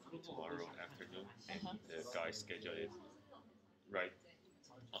interview tomorrow afternoon, and the guy scheduled it right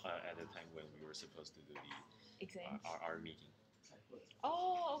at the time when we were supposed to do the Exam. our meeting.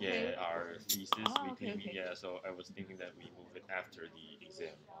 Oh, okay. Yeah, our thesis weekly okay. meeting. Yeah, so I was thinking that we move it after the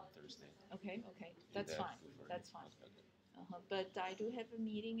exam on Thursday. Okay. That's fine. That's fine. Okay. But I do have a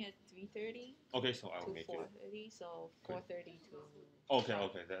meeting at 3:30 Okay, so I will to make 4:30. So 4:30 to. Okay,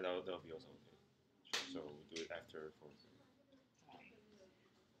 that'll be also okay. So we'll do it after 4:30.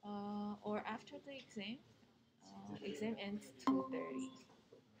 Or after the exam. Exam ends 2:30.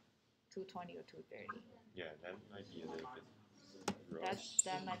 2:20 or 2:30. Yeah, that might be a little bit rushed.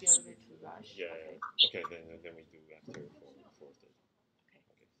 That might be a little bit too rushed. Yeah. Okay. Okay, then we do after 4:30.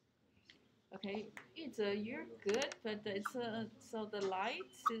 Okay, it's you're good, but it's so the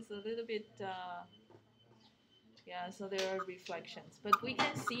lights is a little bit yeah. So there are reflections, but we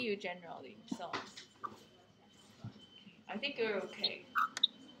can see you generally. So I think you're okay.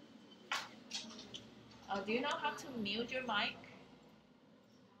 Do you know how to mute your mic?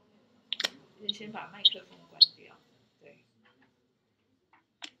 先把麦克风关掉。对。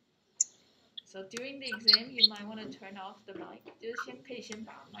So during the exam, you might want to turn off the mic. 就是可以先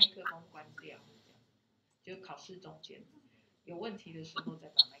把麦克风关掉，就考试中间有问题的时候再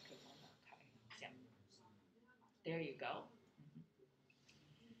把麦克风打开，这样。There you go.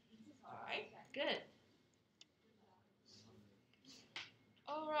 All right, good.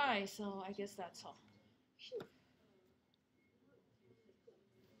 All right, so I guess that's all. Phew.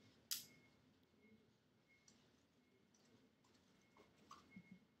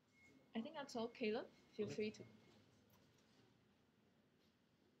 I think that's all, Caleb. Feel free to.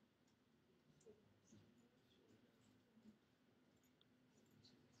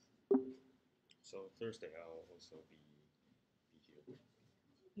 So Thursday I'll also be here.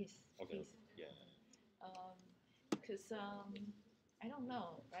 Yes. Okay. Please. Yeah. Because I don't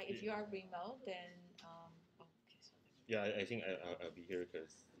know, right? If you are remote, then okay. So yeah, I think I'll be here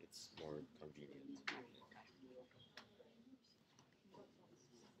because it's more convenient.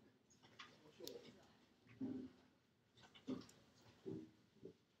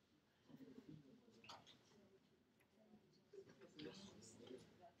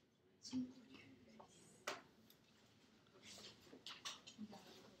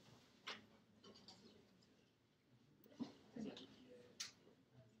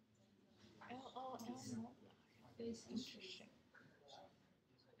 LOL. That's interesting.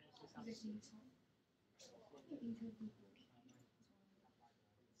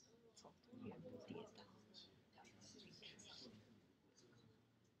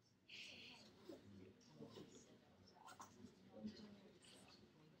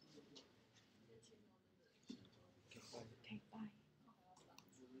 Okay, bye.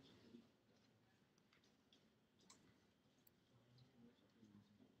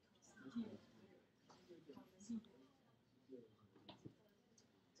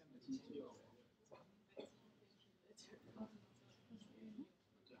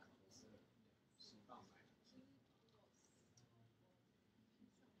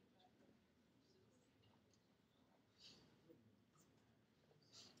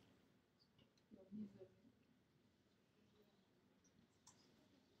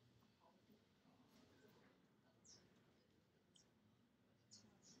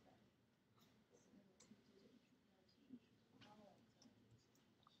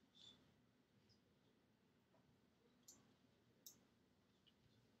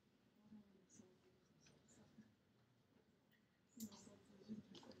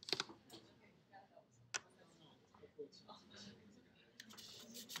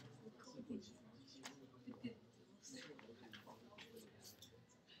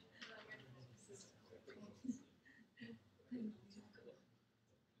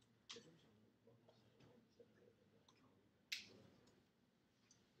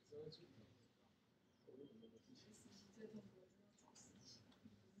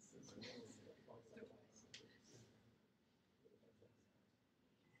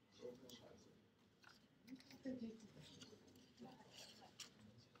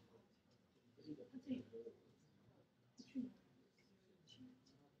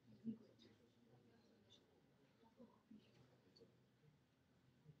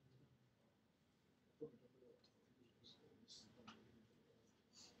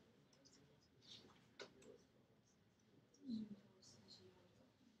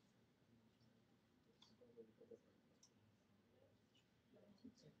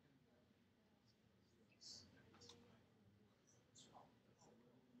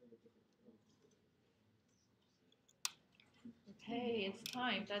 Okay, it's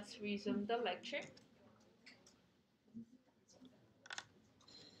time. Let's resume the lecture.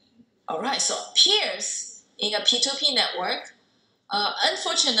 All right, so peers in a P2P network,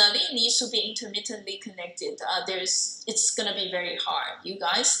 unfortunately, needs to be intermittently connected. It's going to be very hard. You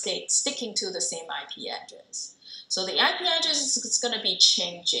guys sticking to the same IP address. So the IP address is going to be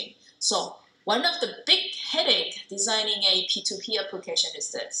changing. So one of the big headache designing a P2P application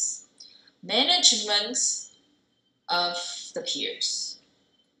is this: management of the peers.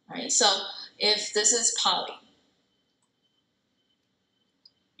 Right? So if this is poly,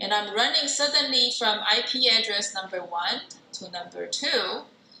 and I'm running suddenly from IP address number 1 to number 2,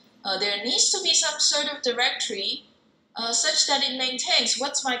 there needs to be some sort of directory such that it maintains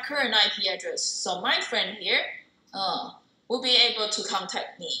what's my current IP address. So my friend here will be able to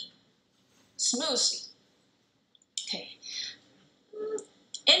contact me smoothly. Okay.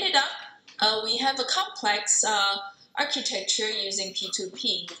 Ended up, we have a complex architecture using P2P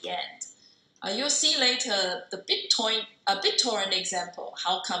in the end. You'll see later the BitTorrent example,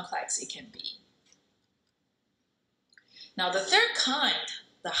 how complex it can be. Now the third kind,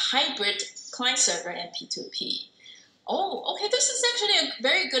 the hybrid client-server and P2P. Oh, okay, this is actually a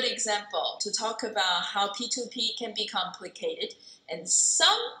very good example to talk about how P2P can be complicated, and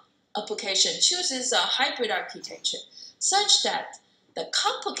some application chooses a hybrid architecture such that the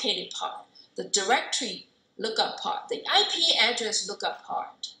complicated part, the directory lookup part, the IP address lookup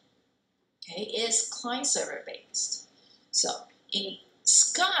part, okay, is client-server based. So in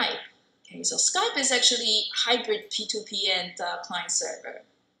Skype, okay, so Skype is actually hybrid P2P and client-server.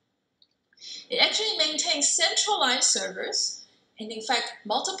 It actually maintains centralized servers, and in fact,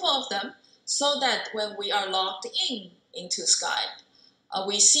 multiple of them, so that when we are logged into Skype,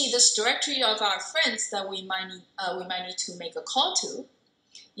 we see this directory of our friends that we might need to make a call to.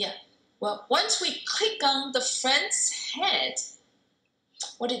 Yeah. Well, once we click on the friend's head,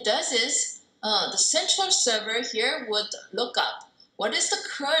 what it does is the central server here would look up what is the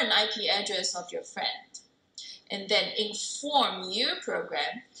current IP address of your friend, and then inform your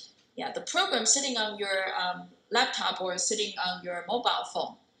program. Yeah, the program sitting on your laptop or sitting on your mobile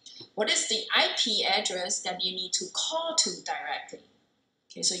phone. What is the IP address that you need to call to directly?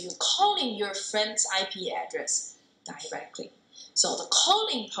 Okay, so you're calling your friend's IP address directly. So the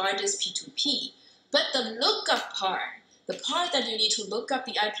calling part is P2P, but the lookup part, the part that you need to look up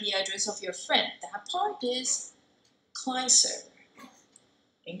the IP address of your friend, that part is client server.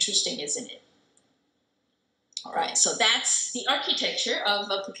 Interesting, isn't it? All right, so that's the architecture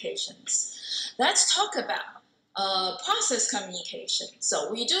of applications. Let's talk about process communication.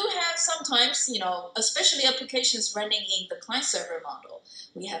 So we do have sometimes, especially applications running in the client-server model.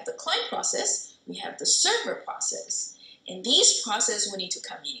 We have the client process, we have the server process. In these processes, we need to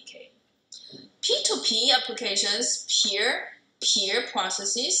communicate. P2P applications, peer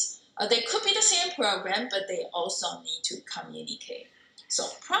processes, they could be the same program, but they also need to communicate. So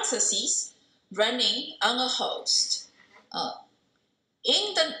processes running on a host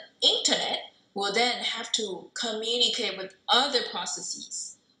in the internet will then have to communicate with other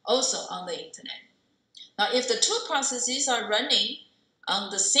processes also on the internet. Now, if the two processes are running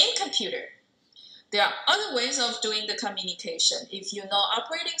on the same computer, there are other ways of doing the communication. If you know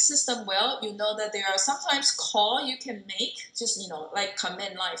operating system well, you know that there are sometimes calls you can make, just like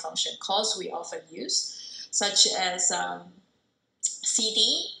command line function calls we often use, such as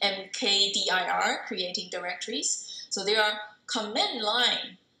cd, mkdir, creating directories. So there are command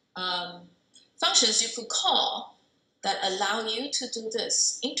line functions you could call that allow you to do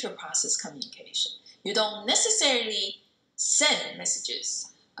this inter-process communication. You don't necessarily send messages.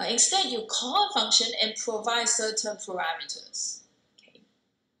 Instead, you call a function and provide certain parameters. Okay.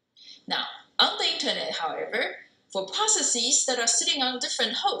 Now, on the internet, however, for processes that are sitting on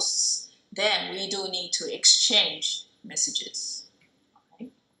different hosts, then we do need to exchange messages.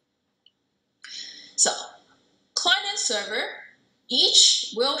 So, client and server,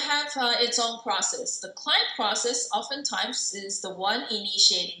 each will have its own process. The client process oftentimes is the one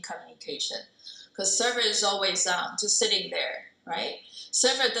initiating communication, because server is always just sitting there, right?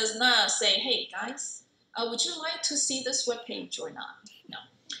 Server does not say, hey guys, would you like to see this web page or not? No.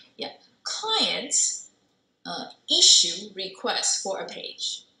 Yeah. Clients issue requests for a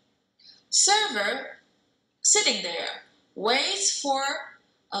page. Server sitting there waits for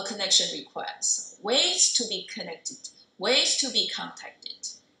a connection request, waits to be connected, waits to be contacted.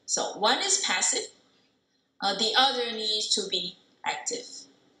 So one is passive, the other needs to be active.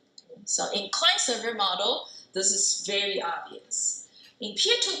 So in client-server model, this is very obvious. In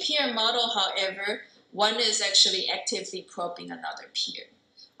peer-to-peer model, however, one is actually actively probing another peer.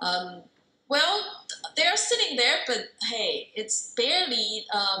 Well, they are sitting there, but hey, it's barely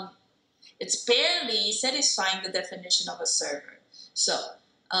satisfying the definition of a server. So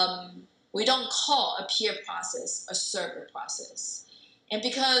we don't call a peer process a server process. And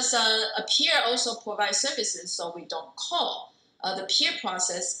because a peer also provides services, so we don't call the peer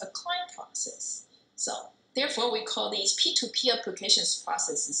process a client process. So therefore, we call these P2P applications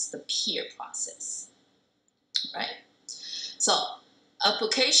processes the peer process, right? So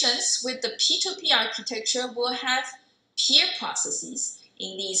applications with the P2P architecture will have peer processes.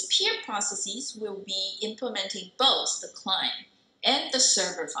 In these peer processes, we'll be implementing both the client and the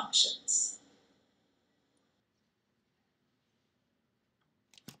server functions.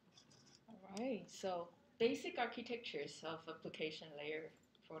 All right, so basic architectures of application layer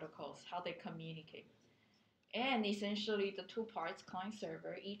protocols, how they communicate. And essentially the two parts, client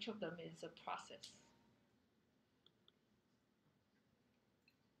server, each of them is a process.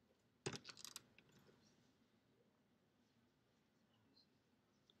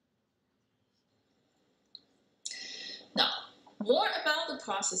 Now, more about the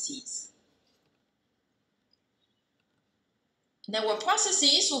processes. Network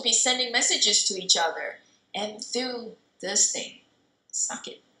processes will be sending messages to each other and through this thing,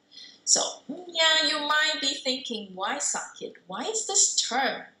 socket. So, yeah, you might be thinking, why socket? Why is this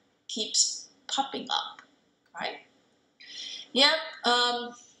term keeps popping up, right? Yeah,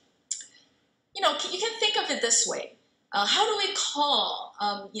 you know, you can think of it this way. How do we call,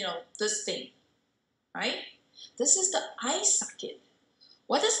 this thing, right? This is the eye socket.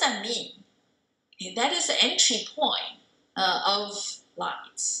 What does that mean? Okay, that is the entry point of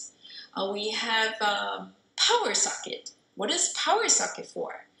lights. We have power socket. What is power socket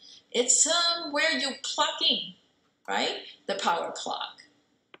for? It's where you plug in, right? The power plug.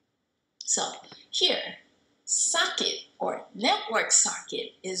 So here, socket or network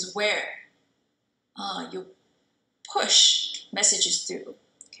socket is where you push messages through,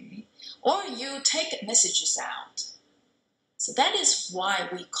 okay? Or you take messages out. So that is why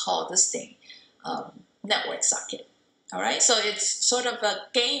we call this thing network socket. All right, so it's sort of a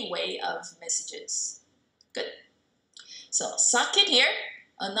gateway of messages. Good. So socket here,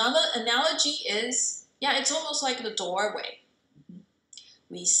 another analogy is, yeah, it's almost like the doorway.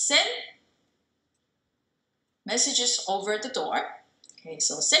 We send messages over the door. Okay,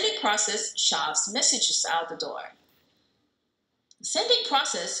 so sending process shoves messages out the door. The sending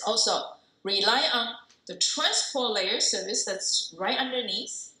process also rely on the transport layer service that's right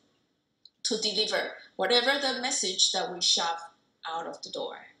underneath to deliver whatever the message that we shove out of the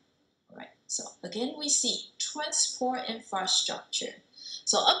door. All right. So again, we see transport infrastructure.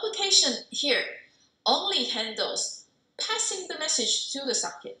 So application here only handles passing the message to the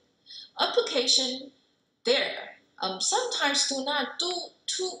socket. Application there sometimes does not do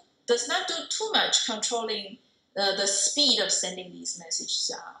too much controlling the speed of sending these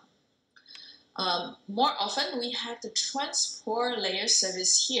messages out. More often, we have the transport layer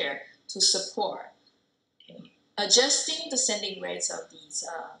service here to support adjusting the sending rates of these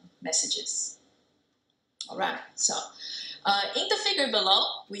messages. All right, so in the figure below,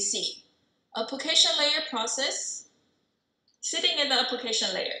 we see application layer process sitting in the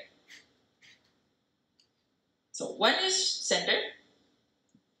application layer. So one is sender,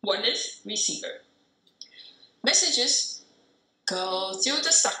 one is receiver. Messages go through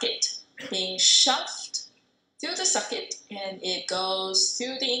the socket, being shoved through the socket, and it goes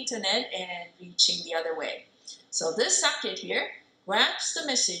through the internet and reaching the other way. So this socket here grabs the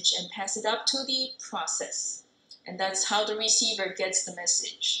message and passes it up to the process. And that's how the receiver gets the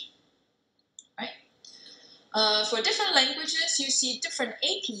message. Right? For different languages, you see different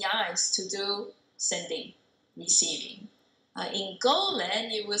APIs to do sending, receiving. In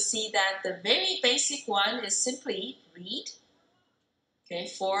Golang, you will see that the very basic one is simply read, okay,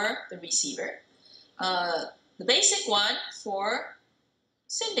 for the receiver. The basic one for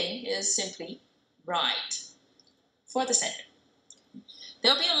sending is simply write for the sender.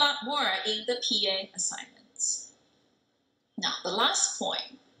 There'll be a lot more in the PA assignments. Now, the last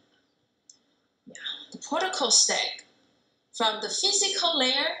point, the protocol stack from the physical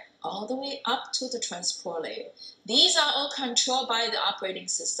layer all the way up to the transport layer. These are all controlled by the operating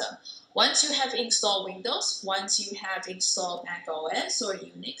system. Once you have installed Windows, once you have installed Mac OS or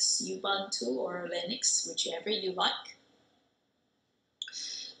Unix, Ubuntu or Linux, whichever you like,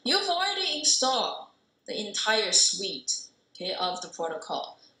 you've already installed the entire suite, okay, of the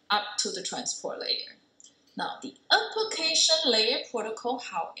protocol up to the transport layer. Now, the application layer protocol,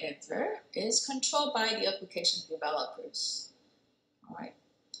 however, is controlled by the application developers. All right.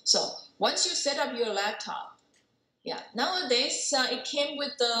 So once you set up your laptop, nowadays it came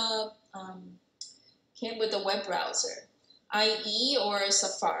with the came with a web browser, IE or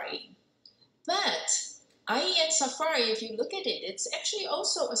Safari. But IE and Safari, if you look at it, it's actually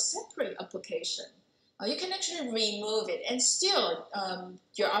also a separate application. You can actually remove it and still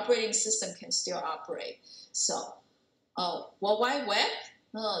your operating system can still operate. So World Wide Web,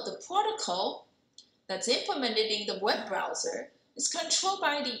 the protocol that's implemented in the web browser is controlled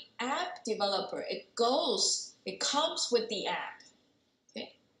by the app developer. It comes with the app.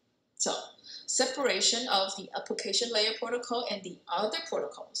 Okay, so separation of the application layer protocol and the other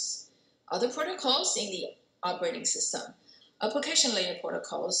protocols in the operating system. Application layer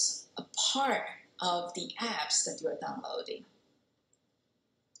protocols are part of the apps that you're downloading.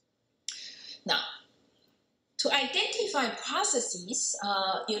 Now, to identify processes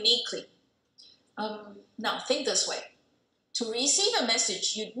uniquely, now think this way. To receive a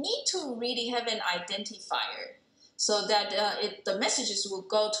message, you need to really have an identifier so that the messages will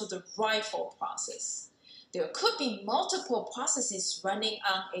go to the rightful process. There could be multiple processes running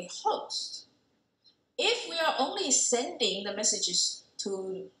on a host. If we are only sending the messages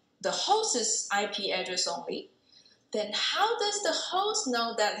to the host's IP address only, then how does the host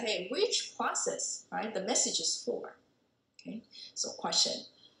know that, hey, which process, right, the message is for? Okay, so question,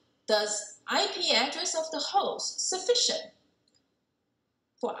 does IP address of the host sufficient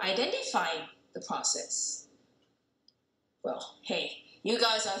for identifying the process? Well, hey, you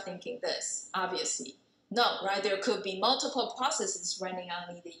guys are thinking this, obviously. No, right, there could be multiple processes running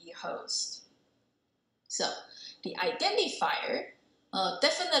on the host. So the identifier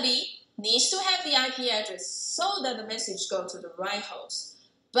definitely needs to have the IP address so that the message goes to the right host.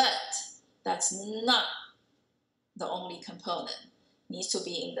 But that's not the only component. It needs to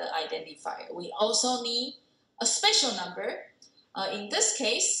be in the identifier. We also need a special number. In this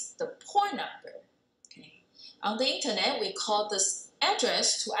case, the port number. Okay. On the internet, we call this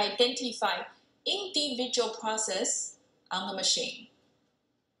address to identify individual process on the machine,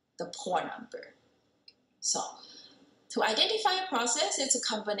 the port number. So, to identify a process, it's a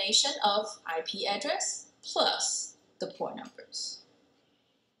combination of IP address plus the port numbers.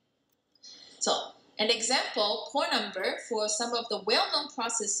 So, an example port number for some of the well-known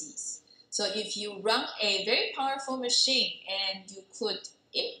processes. So, if you run a very powerful machine and you could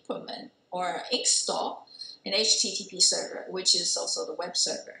implement or install an HTTP server, which is also the web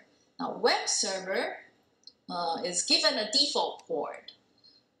server. Now, web server is given a default port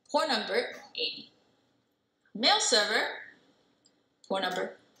number 80. Mail server, port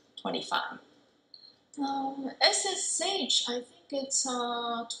number 25. SSH, I think it's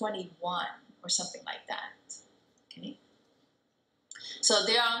 21 or something like that. Okay. So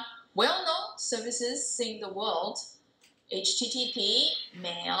there are well-known services in the world, HTTP,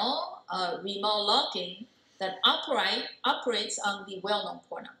 mail, remote login, that operates on the well-known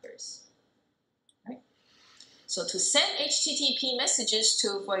port numbers. Right? So to send HTTP messages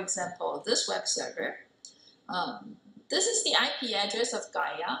to, for example, this web server, this is the IP address of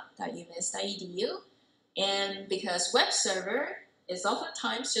gaia.umass.edu, and because web server is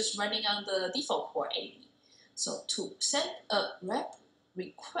oftentimes just running on the default port 80. So to send a rep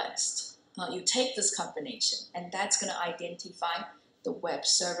request, you take this combination, and that's going to identify the web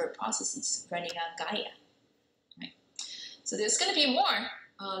server processes running on Gaia. Right? So there's going to be more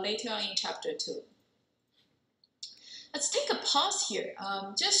later on in chapter 2. Let's take a pause here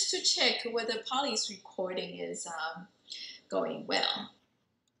just to check whether pollys recording is going well.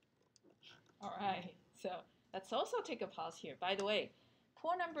 All right, so let's also take a pause here. By the way,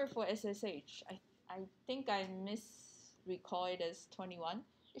 port number for SSH, I think I misrecall it as 21.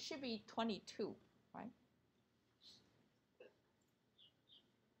 It should be 22, right?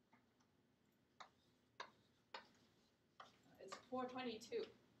 It's port 22.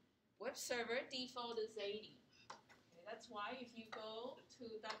 Web server default is 80. Okay, that's why if you go to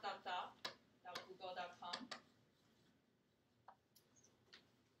 .google.com,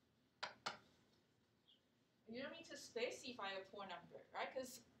 you don't need to specify a port number, right?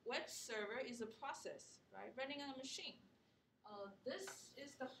 Because web server is a process, right, running on a machine. This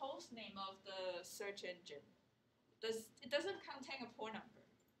is the host name of the search engine. It doesn't contain a port number.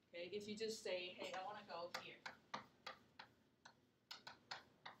 Okay, if you just say, hey, I want to go here.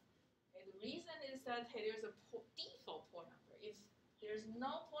 Okay, the reason is that, hey, there's a default port number. If there's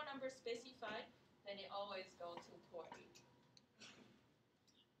no port number specified, then it always goes to port 80.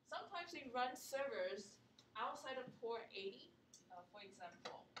 Sometimes we run servers outside of port 80, for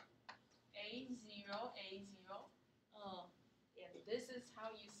example, A0, and this is how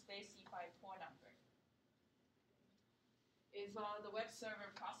you specify port number. If the web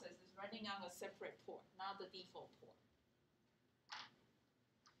server process is running on a separate port, not the default port.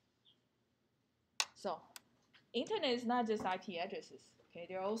 So internet is not just IP addresses. Okay,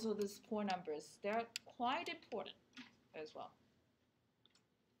 there are also these port numbers. They're quite important as well.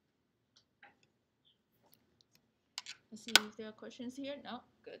 Let's see if there are questions here. No,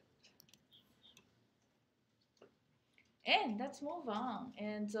 good. And let's move on.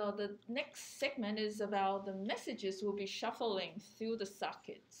 And the next segment is about the messages will be shuffling through the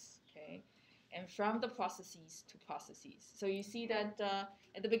sockets, okay, and from the processes to processes. So you see that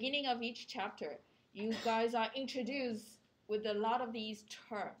at the beginning of each chapter, you guys are introduced with a lot of these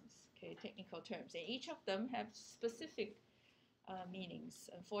terms, okay, technical terms, and each of them have specific meanings.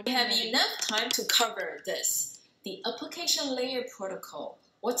 We have enough time to cover this. The application layer protocol.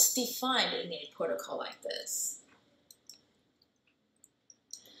 What's defined in a protocol like this?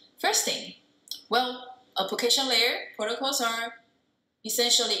 First thing, well, application layer protocols are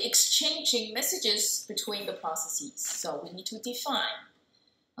essentially exchanging messages between the processes. So we need to define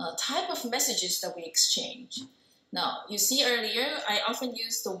a type of messages that we exchange. Now, you see earlier, I often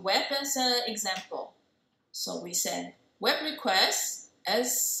use the web as an example. So we send web requests.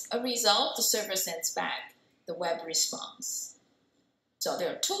 As a result, the server sends back the web response. So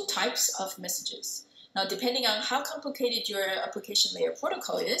there are two types of messages. Now, depending on how complicated your application layer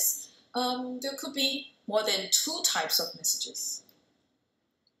protocol is, there could be more than two types of messages.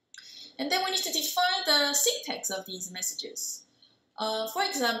 And then we need to define the syntax of these messages. For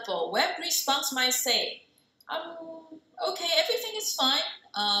example, web response might say, okay, everything is fine,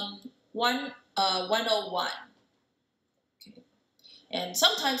 101. Okay. And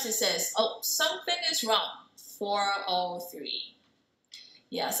sometimes it says, oh, something is wrong, 403.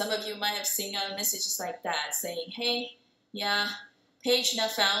 Yeah, some of you might have seen messages like that saying, hey, yeah, page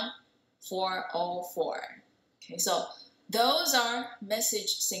not found, 404. Okay, so those are message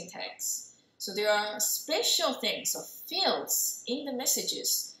syntax. So there are special things or fields in the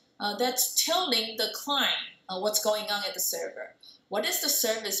messages that's telling the client what's going on at the server. What is the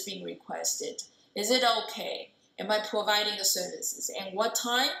service being requested? Is it okay? Am I providing the services? And what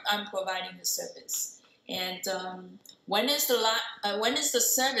time I'm providing the service? And when is the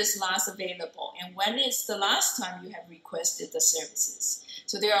service last available? And when is the last time you have requested the services?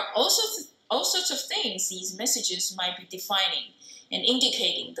 So there are also all sorts of things these messages might be defining and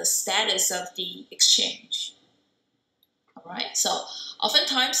indicating the status of the exchange. All right. So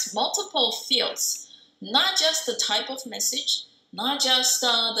oftentimes multiple fields, not just the type of message, not just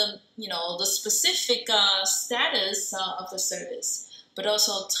the specific status of the service, but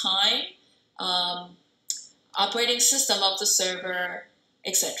also time, operating system of the server,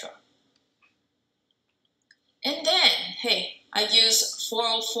 etc. And then, hey, I use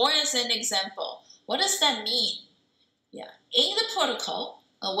 404 as an example. What does that mean? Yeah, in the protocol,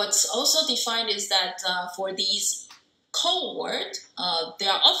 what's also defined is that for these code words, they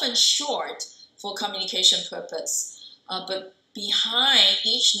are often short for communication purpose. But behind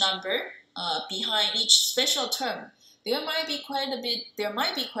each number, behind each special term, there might be quite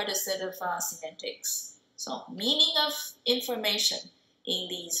a set of semantics. So, meaning of information in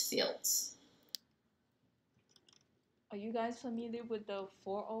these fields. Are you guys familiar with the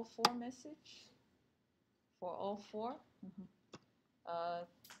 404 message? 404? Mm-hmm.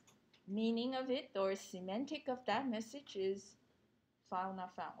 Meaning of it or semantic of that message is file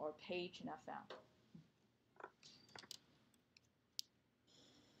not found or page not found.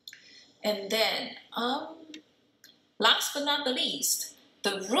 And then, last but not the least,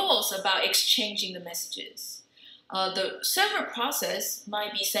 the rules about exchanging the messages. The server process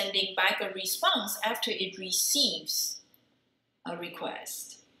might be sending back a response after it receives a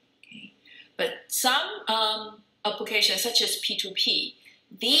request. Okay. But some applications, such as P2P,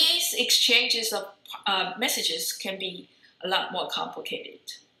 these exchanges of messages can be a lot more complicated.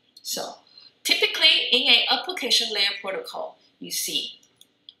 So typically in an application layer protocol, you see,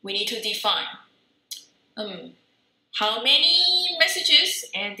 we need to define how many messages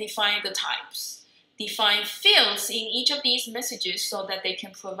and define the types. Define fields in each of these messages so that they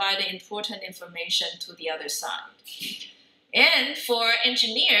can provide important information to the other side. And for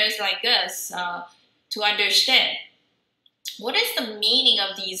engineers like us to understand what is the meaning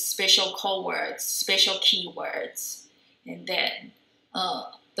of these special code words, special keywords, and then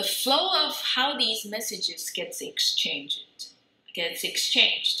the flow of how these messages gets exchanged.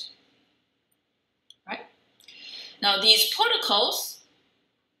 Right? Now these protocols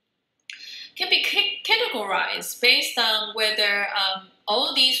can be categorized based on whether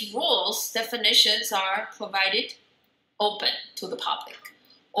all these rules, definitions are provided open to the public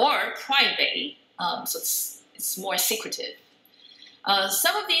or private, so it's more secretive.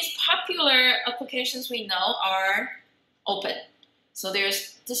 Some of these popular applications we know are open. So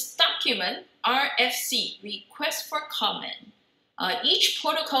there's this document, RFC, request for comment. Each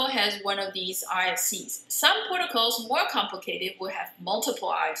protocol has one of these RFCs. Some protocols, more complicated, will have multiple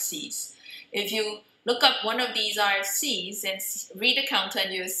RFCs. If you look up one of these RFCs and read the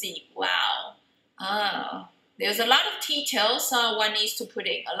content, you'll see, wow, there's a lot of details one needs to put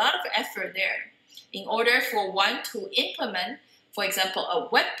in, a lot of effort there in order for one to implement, for example, a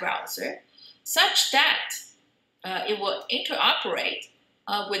web browser, such that it will interoperate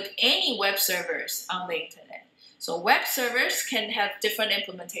with any web servers on the internet. So web servers can have different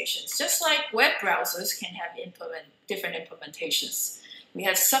implementations, just like web browsers can have different implementations. We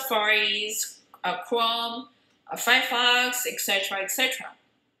have Safaris, Chrome, Firefox, etc., etc.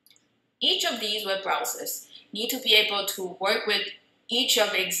 Each of these web browsers need to be able to work with each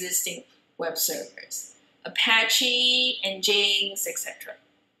of the existing web servers, Apache, Nginx, etc.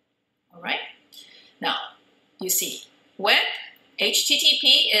 All right? Now, you see, web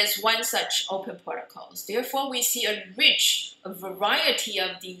HTTP is one such open protocol. Therefore, we see a variety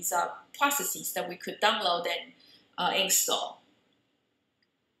of these processes that we could download and install.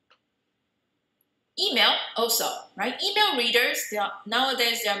 Email also, right? Email readers,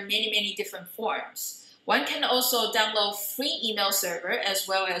 nowadays there are many different forms. One can also download free email server as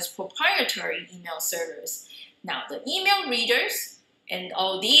well as proprietary email servers. Now, the email readers and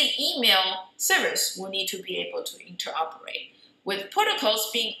all these email servers will need to be able to interoperate. With protocols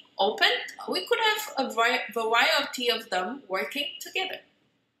being open, we could have a variety of them working together.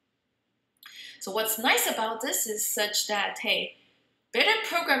 So what's nice about this is such that, hey, better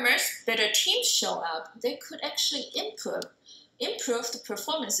programmers, better teams show up, they could actually improve the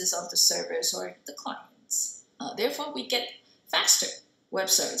performances of the servers or the clients. Therefore, we get faster web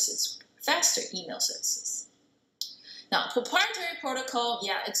services, faster email services. Now, proprietary protocol,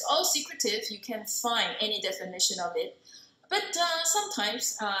 yeah, it's all secretive. You can't find any definition of it. But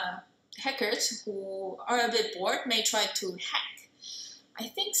sometimes hackers who are a bit bored may try to hack. I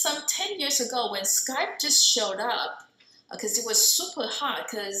think some 10 years ago when Skype just showed up, because it was super hot,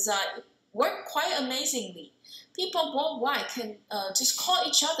 because it worked quite amazingly. People worldwide can just call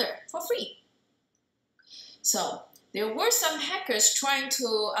each other for free. So there were some hackers trying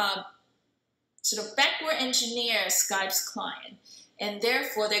to sort of backward engineer Skype's client, and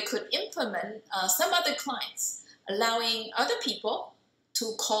therefore they could implement some other clients, allowing other people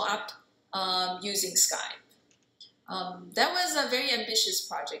to call up using Skype. That was a very ambitious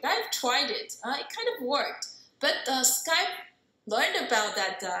project. I've tried it. It kind of worked. But Skype learned about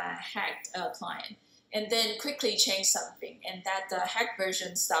that hacked client and then quickly changed something, and that hacked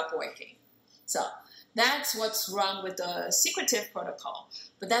version stopped working. So that's what's wrong with the secretive protocol.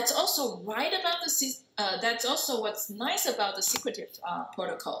 But that's also right about that's also what's nice about the secretive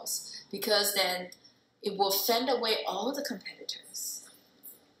protocols, because then it will fend away all the competitors.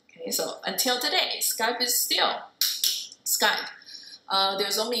 Okay, so until today, Skype is still Skype.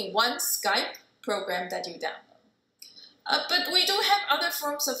 There's only one Skype program that you download. But we do have other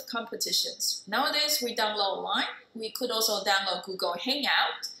forms of competitions. Nowadays, we download Line. We could also download Google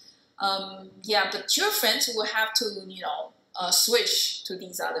Hangout. Yeah, but your friends will have to, switch to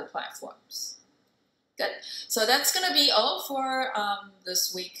these other platforms. Good. So that's going to be all for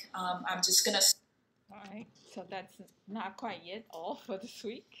this week. I'm just going to... All right, so that's not quite yet all for this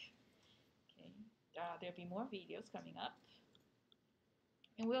week. Okay, there'll be more videos coming up.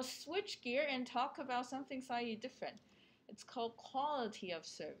 And we'll switch gear and talk about something slightly different. It's called quality of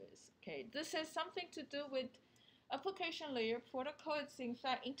service. Okay, this has something to do with application layer protocol. It's in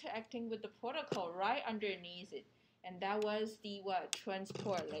fact interacting with the protocol right underneath it. And that was the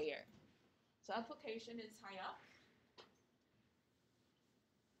transport layer. So application is high up.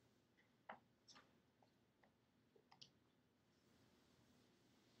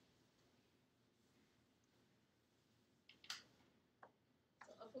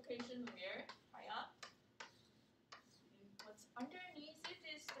 Application layer, high up. And what's underneath it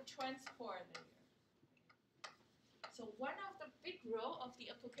is the transport layer. So one of the big role of the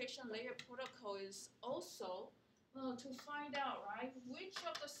application layer protocol is also to find out, right, which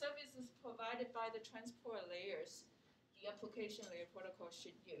of the services provided by the transport layers the application layer protocol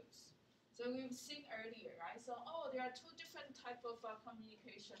should use. So we've seen earlier, right? So, there are two different types of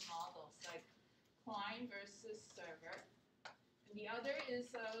communication models, like client versus server. The other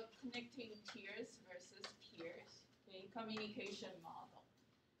is connecting tiers versus peers, okay, communication model.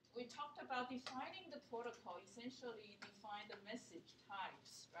 We talked about defining the protocol, essentially define the message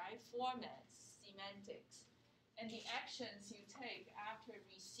types, right, formats, semantics, and the actions you take after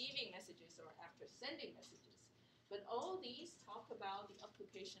receiving messages or after sending messages. But all these talk about the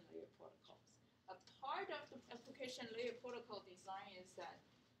application layer protocols. a part of the application layer protocol design is that,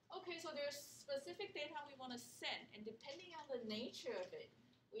 okay, so there's specific data we want to send, and depending on the nature of it,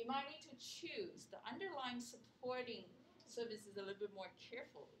 we might need to choose the underlying supporting services a little bit more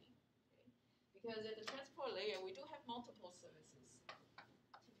carefully. Okay? Because at the transport layer, we do have multiple services.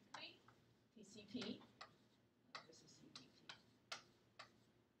 Typically, TCP, this is CPP.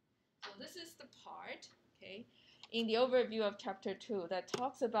 So this is the part, okay, in the overview of chapter 2 that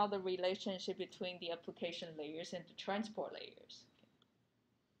talks about the relationship between the application layers and the transport layers.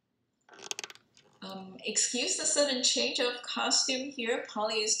 Excuse the sudden change of costume here.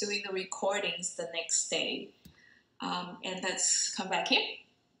 Polly is doing the recordings the next day. And let's come back here.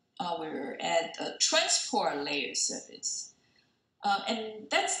 We're at the transport layer service. And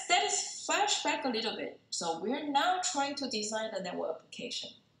that is flashback a little bit. So we're now trying to design the network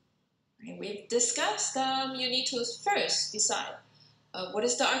application. And we've discussed you need to first decide what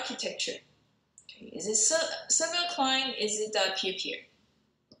is the architecture. Okay. Is it server client? Is it peer-to-peer?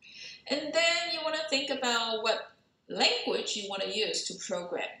 And then you want to think about what language you want to use to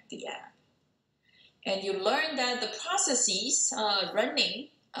program the app. And you learn that the processes running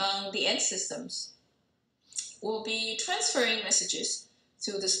on the end systems will be transferring messages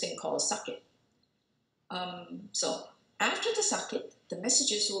through this thing called socket. So after the socket, the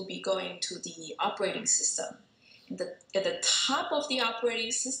messages will be going to the operating system. And at the top of the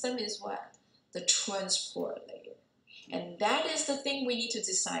operating system is what? The transport layer. And that is the thing we need to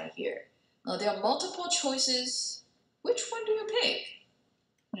decide here. There are multiple choices. Which one do you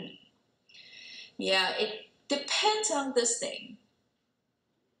pick? Yeah, it depends on this thing.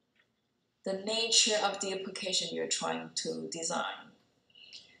 The nature of the application you're trying to design.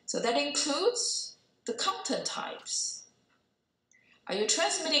 So that includes the content types. Are you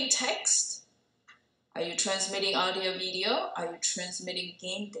transmitting text? Are you transmitting audio, video? Are you transmitting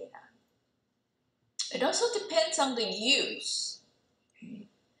game data? It also depends on the use. Okay.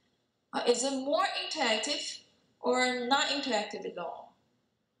 Is it more interactive or not interactive at all?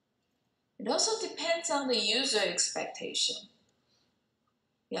 It also depends on the user expectation.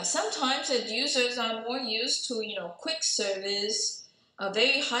 Yeah, sometimes the users are more used to quick service, a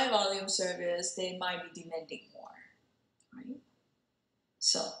very high volume service. They might be demanding more, right?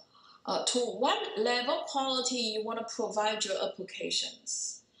 So, to what level quality you want to provide your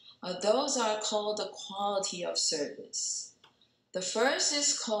applications? Those are called the quality of service. The first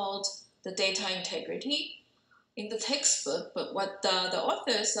is called the data integrity in the textbook, but what the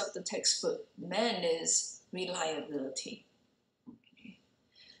authors of the textbook meant is reliability. Okay.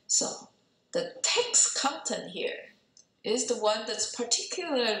 So the text content here is the one that's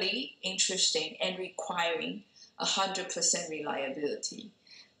particularly interesting and requiring 100% reliability.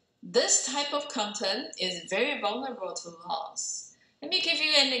 This type of content is very vulnerable to loss. Let me give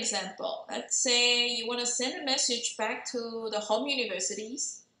you an example. Let's say you want to send a message back to the home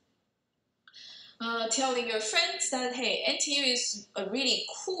universities, telling your friends that, hey, NTU is a really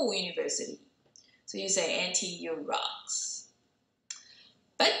cool university. So you say NTU rocks.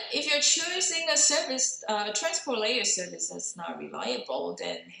 But if you're choosing a service, transport layer service that's not reliable,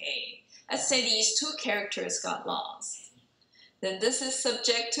 then hey, let's say these two characters got lost. Then this is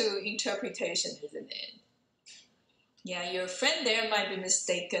subject to interpretation, isn't it? Yeah, your friend there might be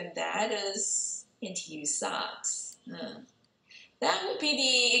mistaken that as NTU sucks. That would be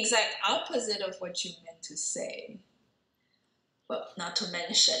the exact opposite of what you meant to say. Well, not to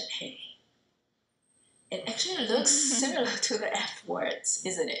mention, hey, it actually looks similar to the F words,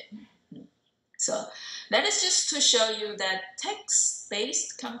 isn't it? So that is just to show you that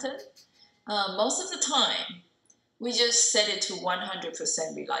text-based content, most of the time, we just set it to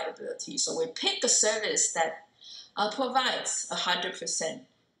 100% reliability. So we pick a service that provides 100%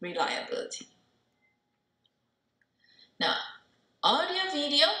 reliability. Now, audio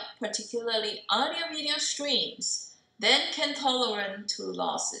video, particularly audio video streams, then can tolerate to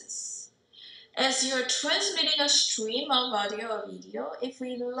losses. As you're transmitting a stream of audio or video, if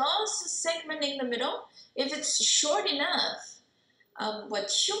we lost a segment in the middle, if it's short enough,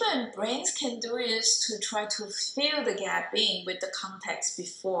 what human brains can do is to try to fill the gap in with the context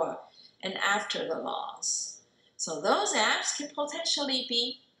before and after the loss. So those apps can potentially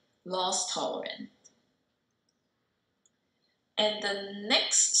be loss tolerant. And the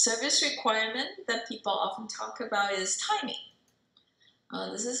next service requirement that people often talk about is timing.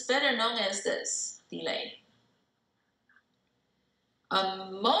 This is better known as this, delay.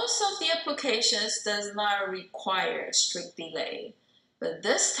 Most of the applications does not require strict delay, but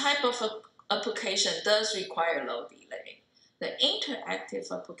this type of application does require low delay. The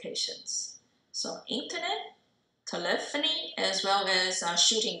interactive applications, so internet, telephony, as well as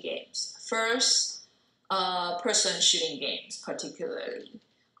shooting games. First-person shooting games, particularly,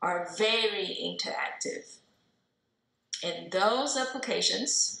 are very interactive. And those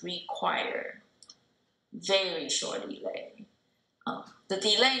applications require very short delay. The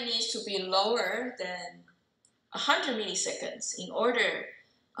delay needs to be lower than 100 milliseconds in order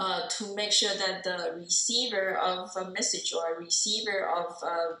to make sure that the receiver of a message or a receiver of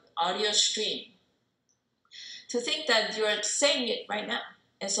audio stream to think that you're saying it right now.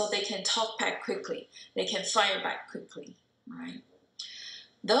 And so they can talk back quickly. They can fire back quickly, right?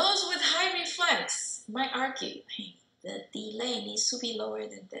 Those with high reflex might argue, hey, the delay needs to be lower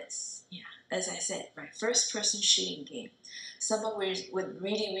than this. Yeah, as I said, right, first-person shooting game. Someone with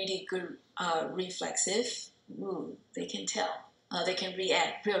really, really good reflexive, they can tell. They can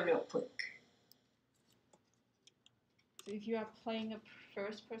react real quick. So if you are playing a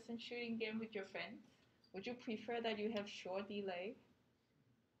first-person shooting game with your friends, would you prefer that you have short delay?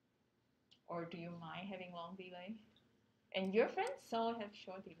 Or do you mind having long delay? And your friends all have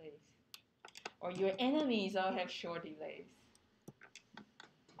short delays. Or your enemies all have short delays.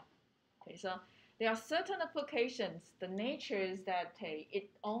 Okay, so there are certain applications, the nature is that, hey, it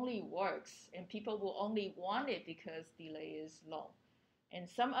only works and people will only want it because delay is low. And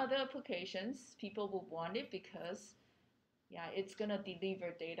some other applications, people will want it because, yeah, it's going to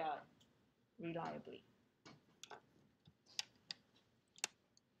deliver data reliably.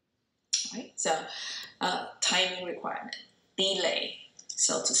 Right? So timing requirement, delay,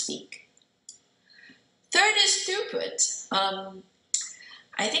 so to speak. Third is throughput.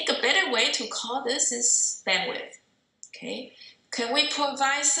 I think a better way to call this is bandwidth. Okay, can we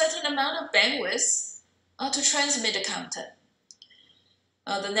provide certain amount of bandwidth to transmit the content?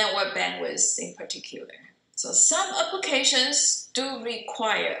 The network bandwidth in particular. So some applications do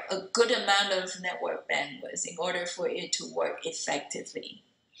require a good amount of network bandwidth in order for it to work effectively.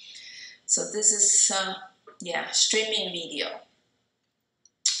 So this is, streaming video.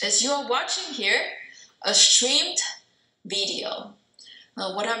 As you are watching here, a streamed video.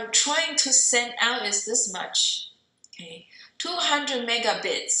 What I'm trying to send out is this much, okay, 200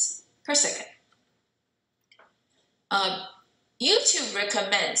 megabits per second. YouTube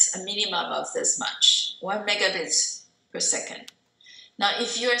recommends a minimum of this much, 1 megabit per second. Now,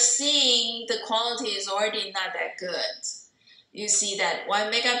 if you're seeing the quality is already not that good, you see that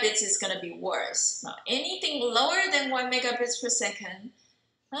 1 megabit is going to be worse. Now, anything lower than 1 megabits per second,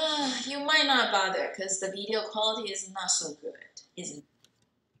 you might not bother because the video quality is not so good, isn't it?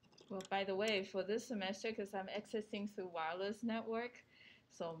 Well, by the way, for this semester, because I'm accessing through wireless network,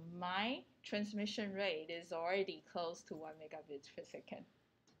 so my transmission rate is already close to 1 megabit per second.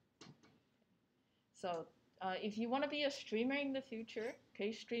 So if you want to be a streamer in the future,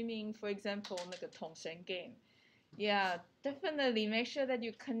 okay, streaming, for example, like a Tongsen game, yeah, definitely make sure that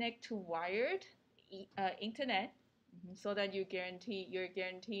you connect to wired internet so that you're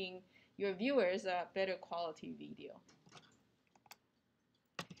guaranteeing your viewers a better quality video.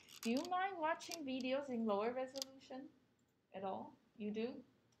 Do you mind watching videos in lower resolution at all? You do?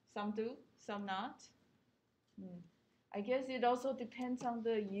 Some do, some not? I guess it also depends on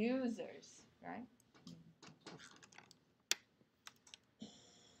the users, right?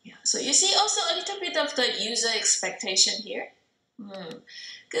 Yeah, so you see also a little bit of the user expectation here.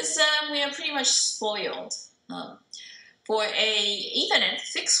 Because we are pretty much spoiled. For a Ethernet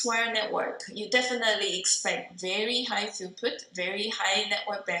fixed wire network, you definitely expect very high throughput, very high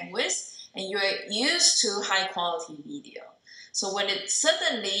network bandwidth, and you're used to high quality video. So when it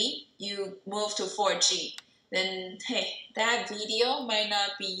suddenly you move to 4G, then hey, that video might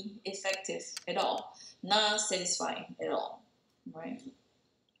not be effective at all, not satisfying at all, right?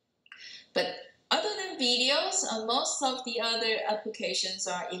 But other than videos, most of the other applications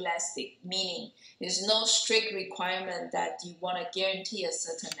are elastic, meaning there's no strict requirement that you want to guarantee a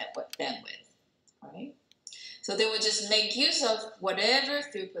certain network bandwidth, right? So they will just make use of whatever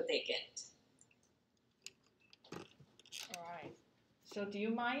throughput they get. All right. So do you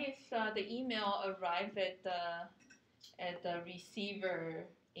mind if the email arrives at the receiver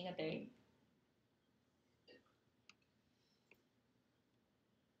in a day?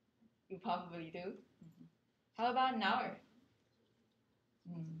 You probably do. How about an hour?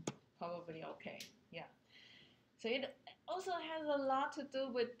 Probably okay. Yeah. So it also has a lot to do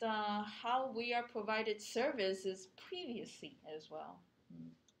with how we are provided services previously as well.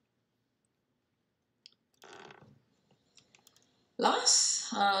 Last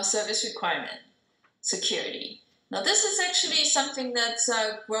service requirement, security. Now this is actually something that's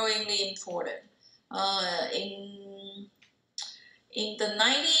growingly important. In the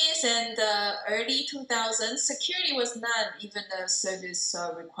 90s and the early 2000s, security was not even a service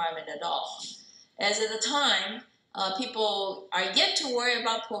requirement at all. As at the time, people are yet to worry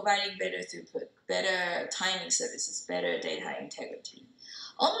about providing better throughput, better timing services, better data integrity.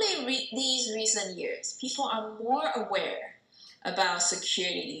 Only these recent years, people are more aware about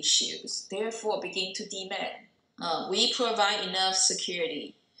security issues, therefore begin to demand we provide enough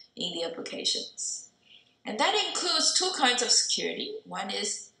security in the applications. And that includes two kinds of security. One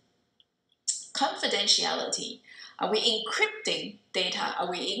is confidentiality. Are we encrypting data? Are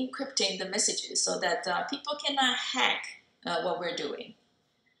we encrypting the messages so that people cannot hack what we're doing?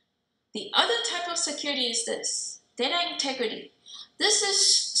 The other type of security is this, data integrity. This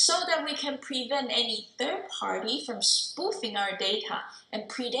is so that we can prevent any third party from spoofing our data and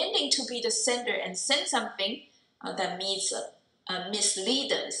pretending to be the sender and send something that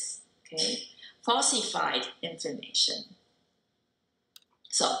mislead us, okay? Falsified information.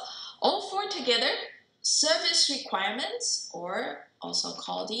 So all four together, service requirements, or also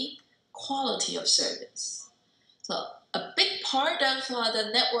called the quality of service. So a big part of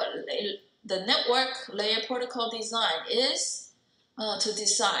the network layer protocol design is to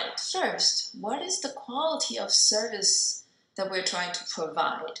decide first, what is the quality of service that we're trying to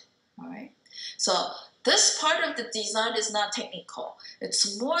provide, all right? So this part of the design is not technical.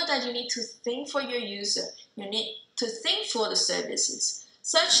 It's more that you need to think for your user. You need to think for the services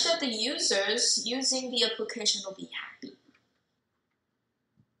such that the users using the application will be happy.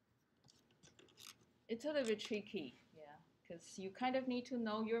 It's a little bit tricky, yeah, because you kind of need to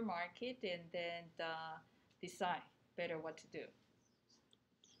know your market and then decide better what to do.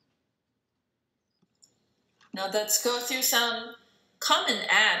 Now let's go through some common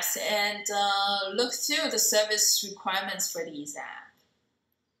apps and look through the service requirements for these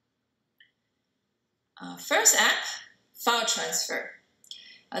apps. First app, file transfer.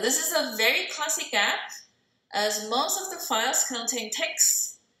 This is a very classic app as most of the files contain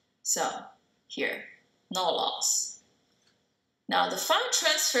text. So here, no loss. Now the file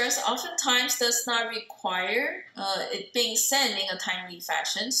transfers oftentimes does not require it being sent in a timely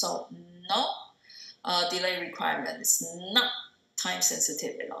fashion, so no delay requirement. It's not time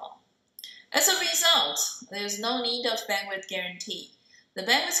sensitive at all. As a result, there's no need of bandwidth guarantee. The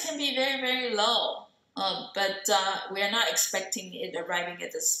bandwidth can be very, very low, but we are not expecting it arriving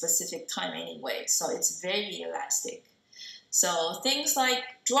at a specific time anyway, so it's very elastic. So things like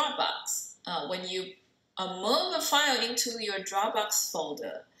Dropbox, when you move a file into your Dropbox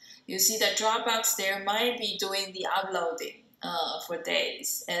folder, you see that Dropbox there might be doing the uploading for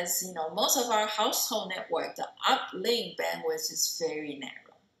days. As you know, most of our household network, the uplink bandwidth is very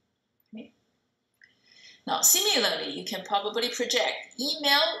narrow. Okay? Now, similarly, you can probably project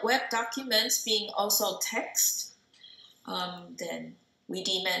email, web documents being also text. Then we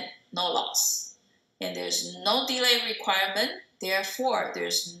demand no loss, and there's no delay requirement. Therefore,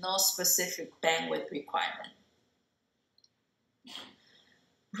 there's no specific bandwidth requirement.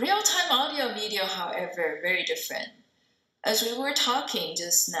 Real-time audio video, however, very different. As we were talking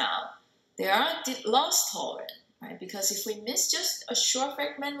just now, there are loss tolerant, right? Because if we miss just a short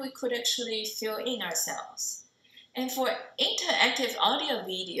fragment, we could actually fill in ourselves. And for interactive audio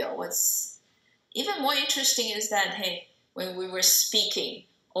video, what's even more interesting is that, hey, when we were speaking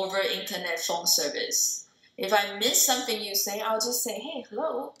over internet phone service, if I miss something you say, I'll just say, hey,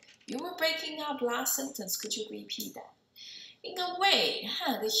 hello, you were breaking up last sentence. Could you repeat that? In a way,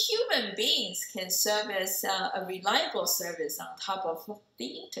 the human beings can serve as a reliable service on top of the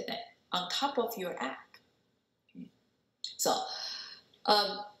internet, on top of your app. Okay. So,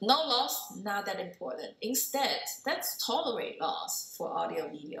 no loss, not that important. Instead, let's tolerate loss for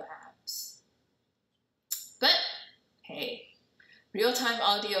audio-video apps. But, hey, real-time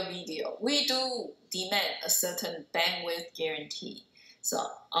audio-video, we do demand a certain bandwidth guarantee. So,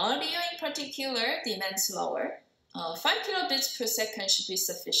 audio in particular demands lower. 5 kilobits per second should be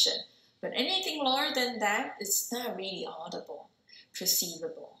sufficient, but anything lower than that is not really audible,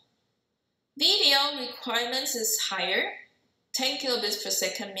 perceivable. Video requirements is higher, 10 kilobits per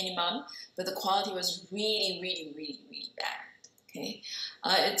second minimum, but the quality was really, really, really, really bad. Okay,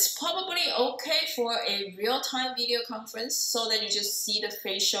 it's probably okay for a real-time video conference so that you just see the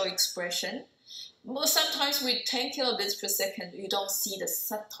facial expression. Well, sometimes with 10 kilobits per second, you don't see the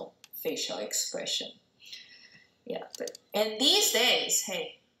subtle facial expression. Yeah, and these days,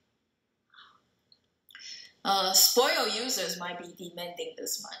 hey, spoiled users might be demanding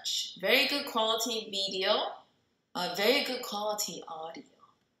this much. Very good quality video, very good quality audio.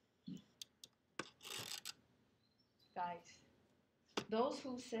 Guys, those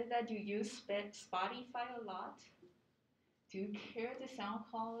who said that you use Spotify a lot, Do you care the sound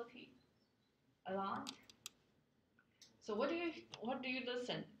quality a lot? So what do you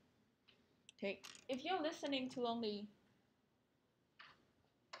listen? Okay, if you're listening to only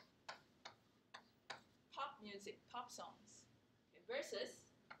pop music, pop songs, okay, versus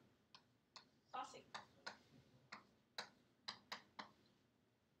classic,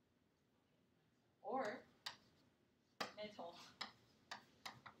 or metal,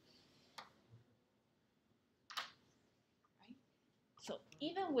 right? So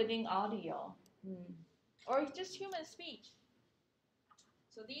even within audio, or just human speech.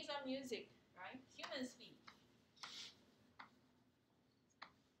 So these are music, right? Human speech.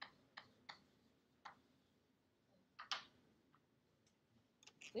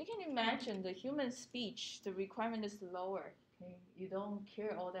 So you can imagine the human speech, the requirement is lower. Okay, you don't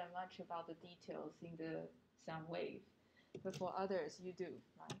care all that much about the details in the sound wave, but for others you do,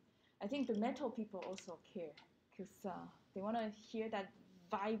 right? I think the metal people also care because they want to hear that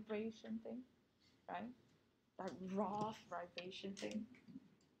vibration thing, right? That raw vibration thing.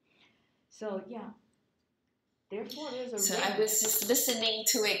 So yeah. Therefore, there's a So range. I was just listening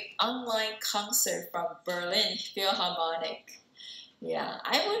to an online concert from Berlin Philharmonic. Yeah,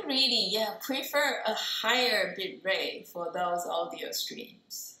 I would really prefer a higher bit rate for those audio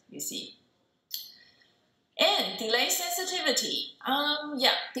streams, you see. And delay sensitivity.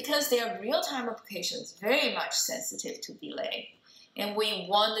 Because they are real-time applications, very much sensitive to delay. And we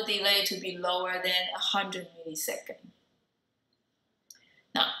want the delay to be lower than 100 milliseconds.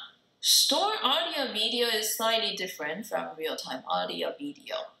 Now, store audio video is slightly different from real-time audio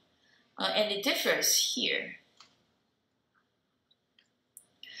video. And it differs here.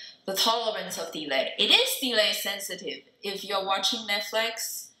 The tolerance of delay. It is delay sensitive. If you're watching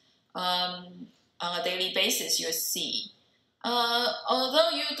Netflix on a daily basis, you'll see.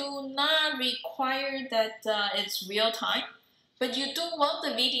 Although you do not require that it's real time, but you do want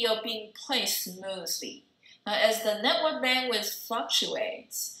the video being played smoothly. As the network bandwidth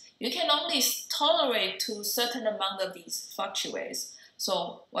fluctuates, you can only tolerate to a certain amount of these fluctuates.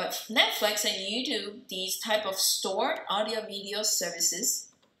 So what Netflix and YouTube, these type of stored audio video services,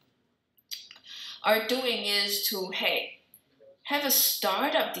 are doing is to, have a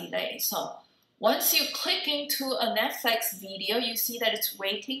startup delay. So once you click into a Netflix video, you see that it's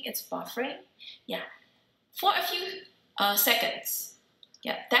waiting, it's buffering. Yeah, for a few seconds.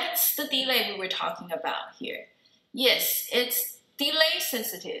 Yeah, that's the delay we were talking about here. Yes, it's delay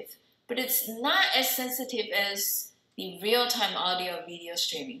sensitive, but it's not as sensitive as the real-time audio video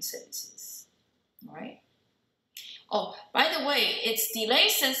streaming services. All right? Oh, by the way, it's delay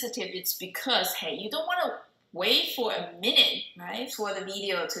sensitive. It's because, you don't want to wait for a minute, right, for the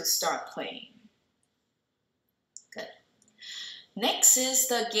video to start playing. Good. Next is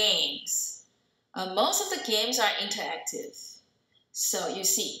the games. Most of the games are interactive. So you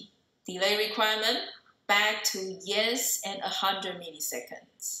see, delay requirement back to yes and 100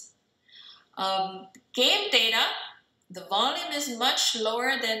 milliseconds. Game data, the volume is much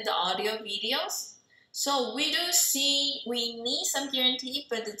lower than the audio videos. So we need some guarantee,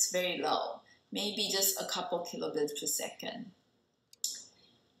 but it's very low. Maybe just a couple kilobits per second.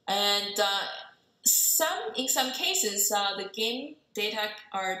 And in some cases, the game data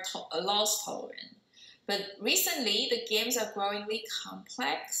are loss tolerant. But recently, the games are growingly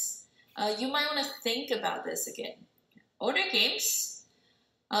complex. You might want to think about this again. Older games,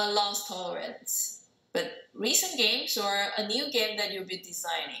 loss tolerance. But recent games or a new game that you'll be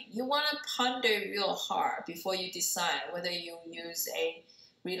designing, you want to ponder real hard before you decide whether you use a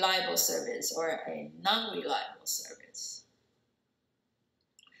reliable service or a non-reliable service.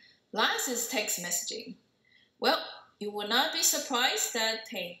 Last is text messaging. Well, you will not be surprised that,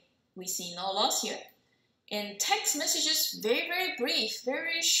 we see no loss here. And text messages, very, very brief,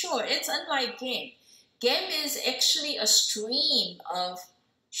 very short. It's unlike game. Game is actually a stream of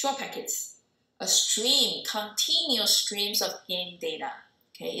short packets. A stream, continuous streams of game data.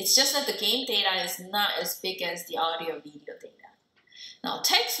 Okay, it's just that the game data is not as big as the audio video data. Now,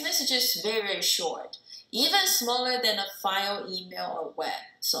 text messages very, very short, even smaller than a file, email, or web.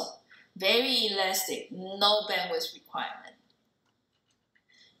 So, very elastic, no bandwidth requirement.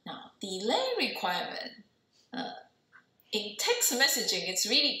 Now, delay requirement. In text messaging, it's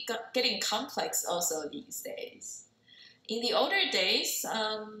really getting complex also these days. In the older days,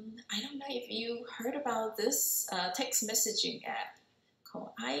 I don't know if you heard about this text messaging app called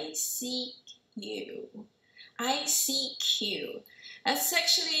ICQ. ICQ. That's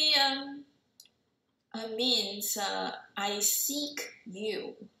actually means I seek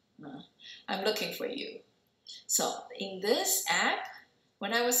you. I'm looking for you. So in this app,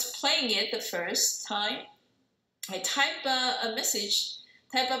 when I was playing it the first time, I type a message,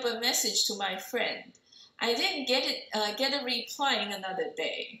 type up a message to my friend. I didn't get a reply in another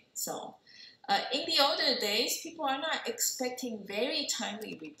day. So in the older days, people are not expecting very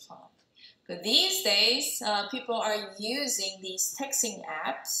timely reply. But these days, people are using these texting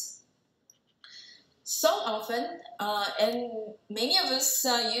apps so often, and many of us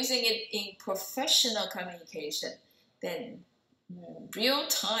are using it in professional communication, then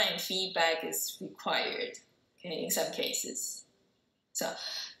real-time feedback is required, okay, in some cases. So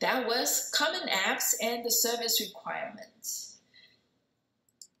that was common apps and the service requirements.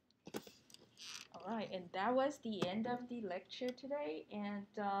 All right, and that was the end of the lecture today. And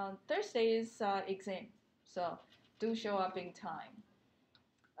Thursday is exam, so do show up in time.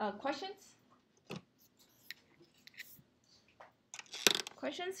 Questions?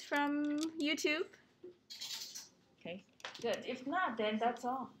 Questions from YouTube? Okay, good. If not, then that's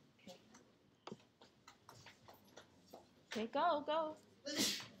all. Okay. Okay, go.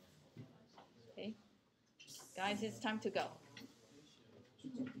 Okay. Guys, it's time to go.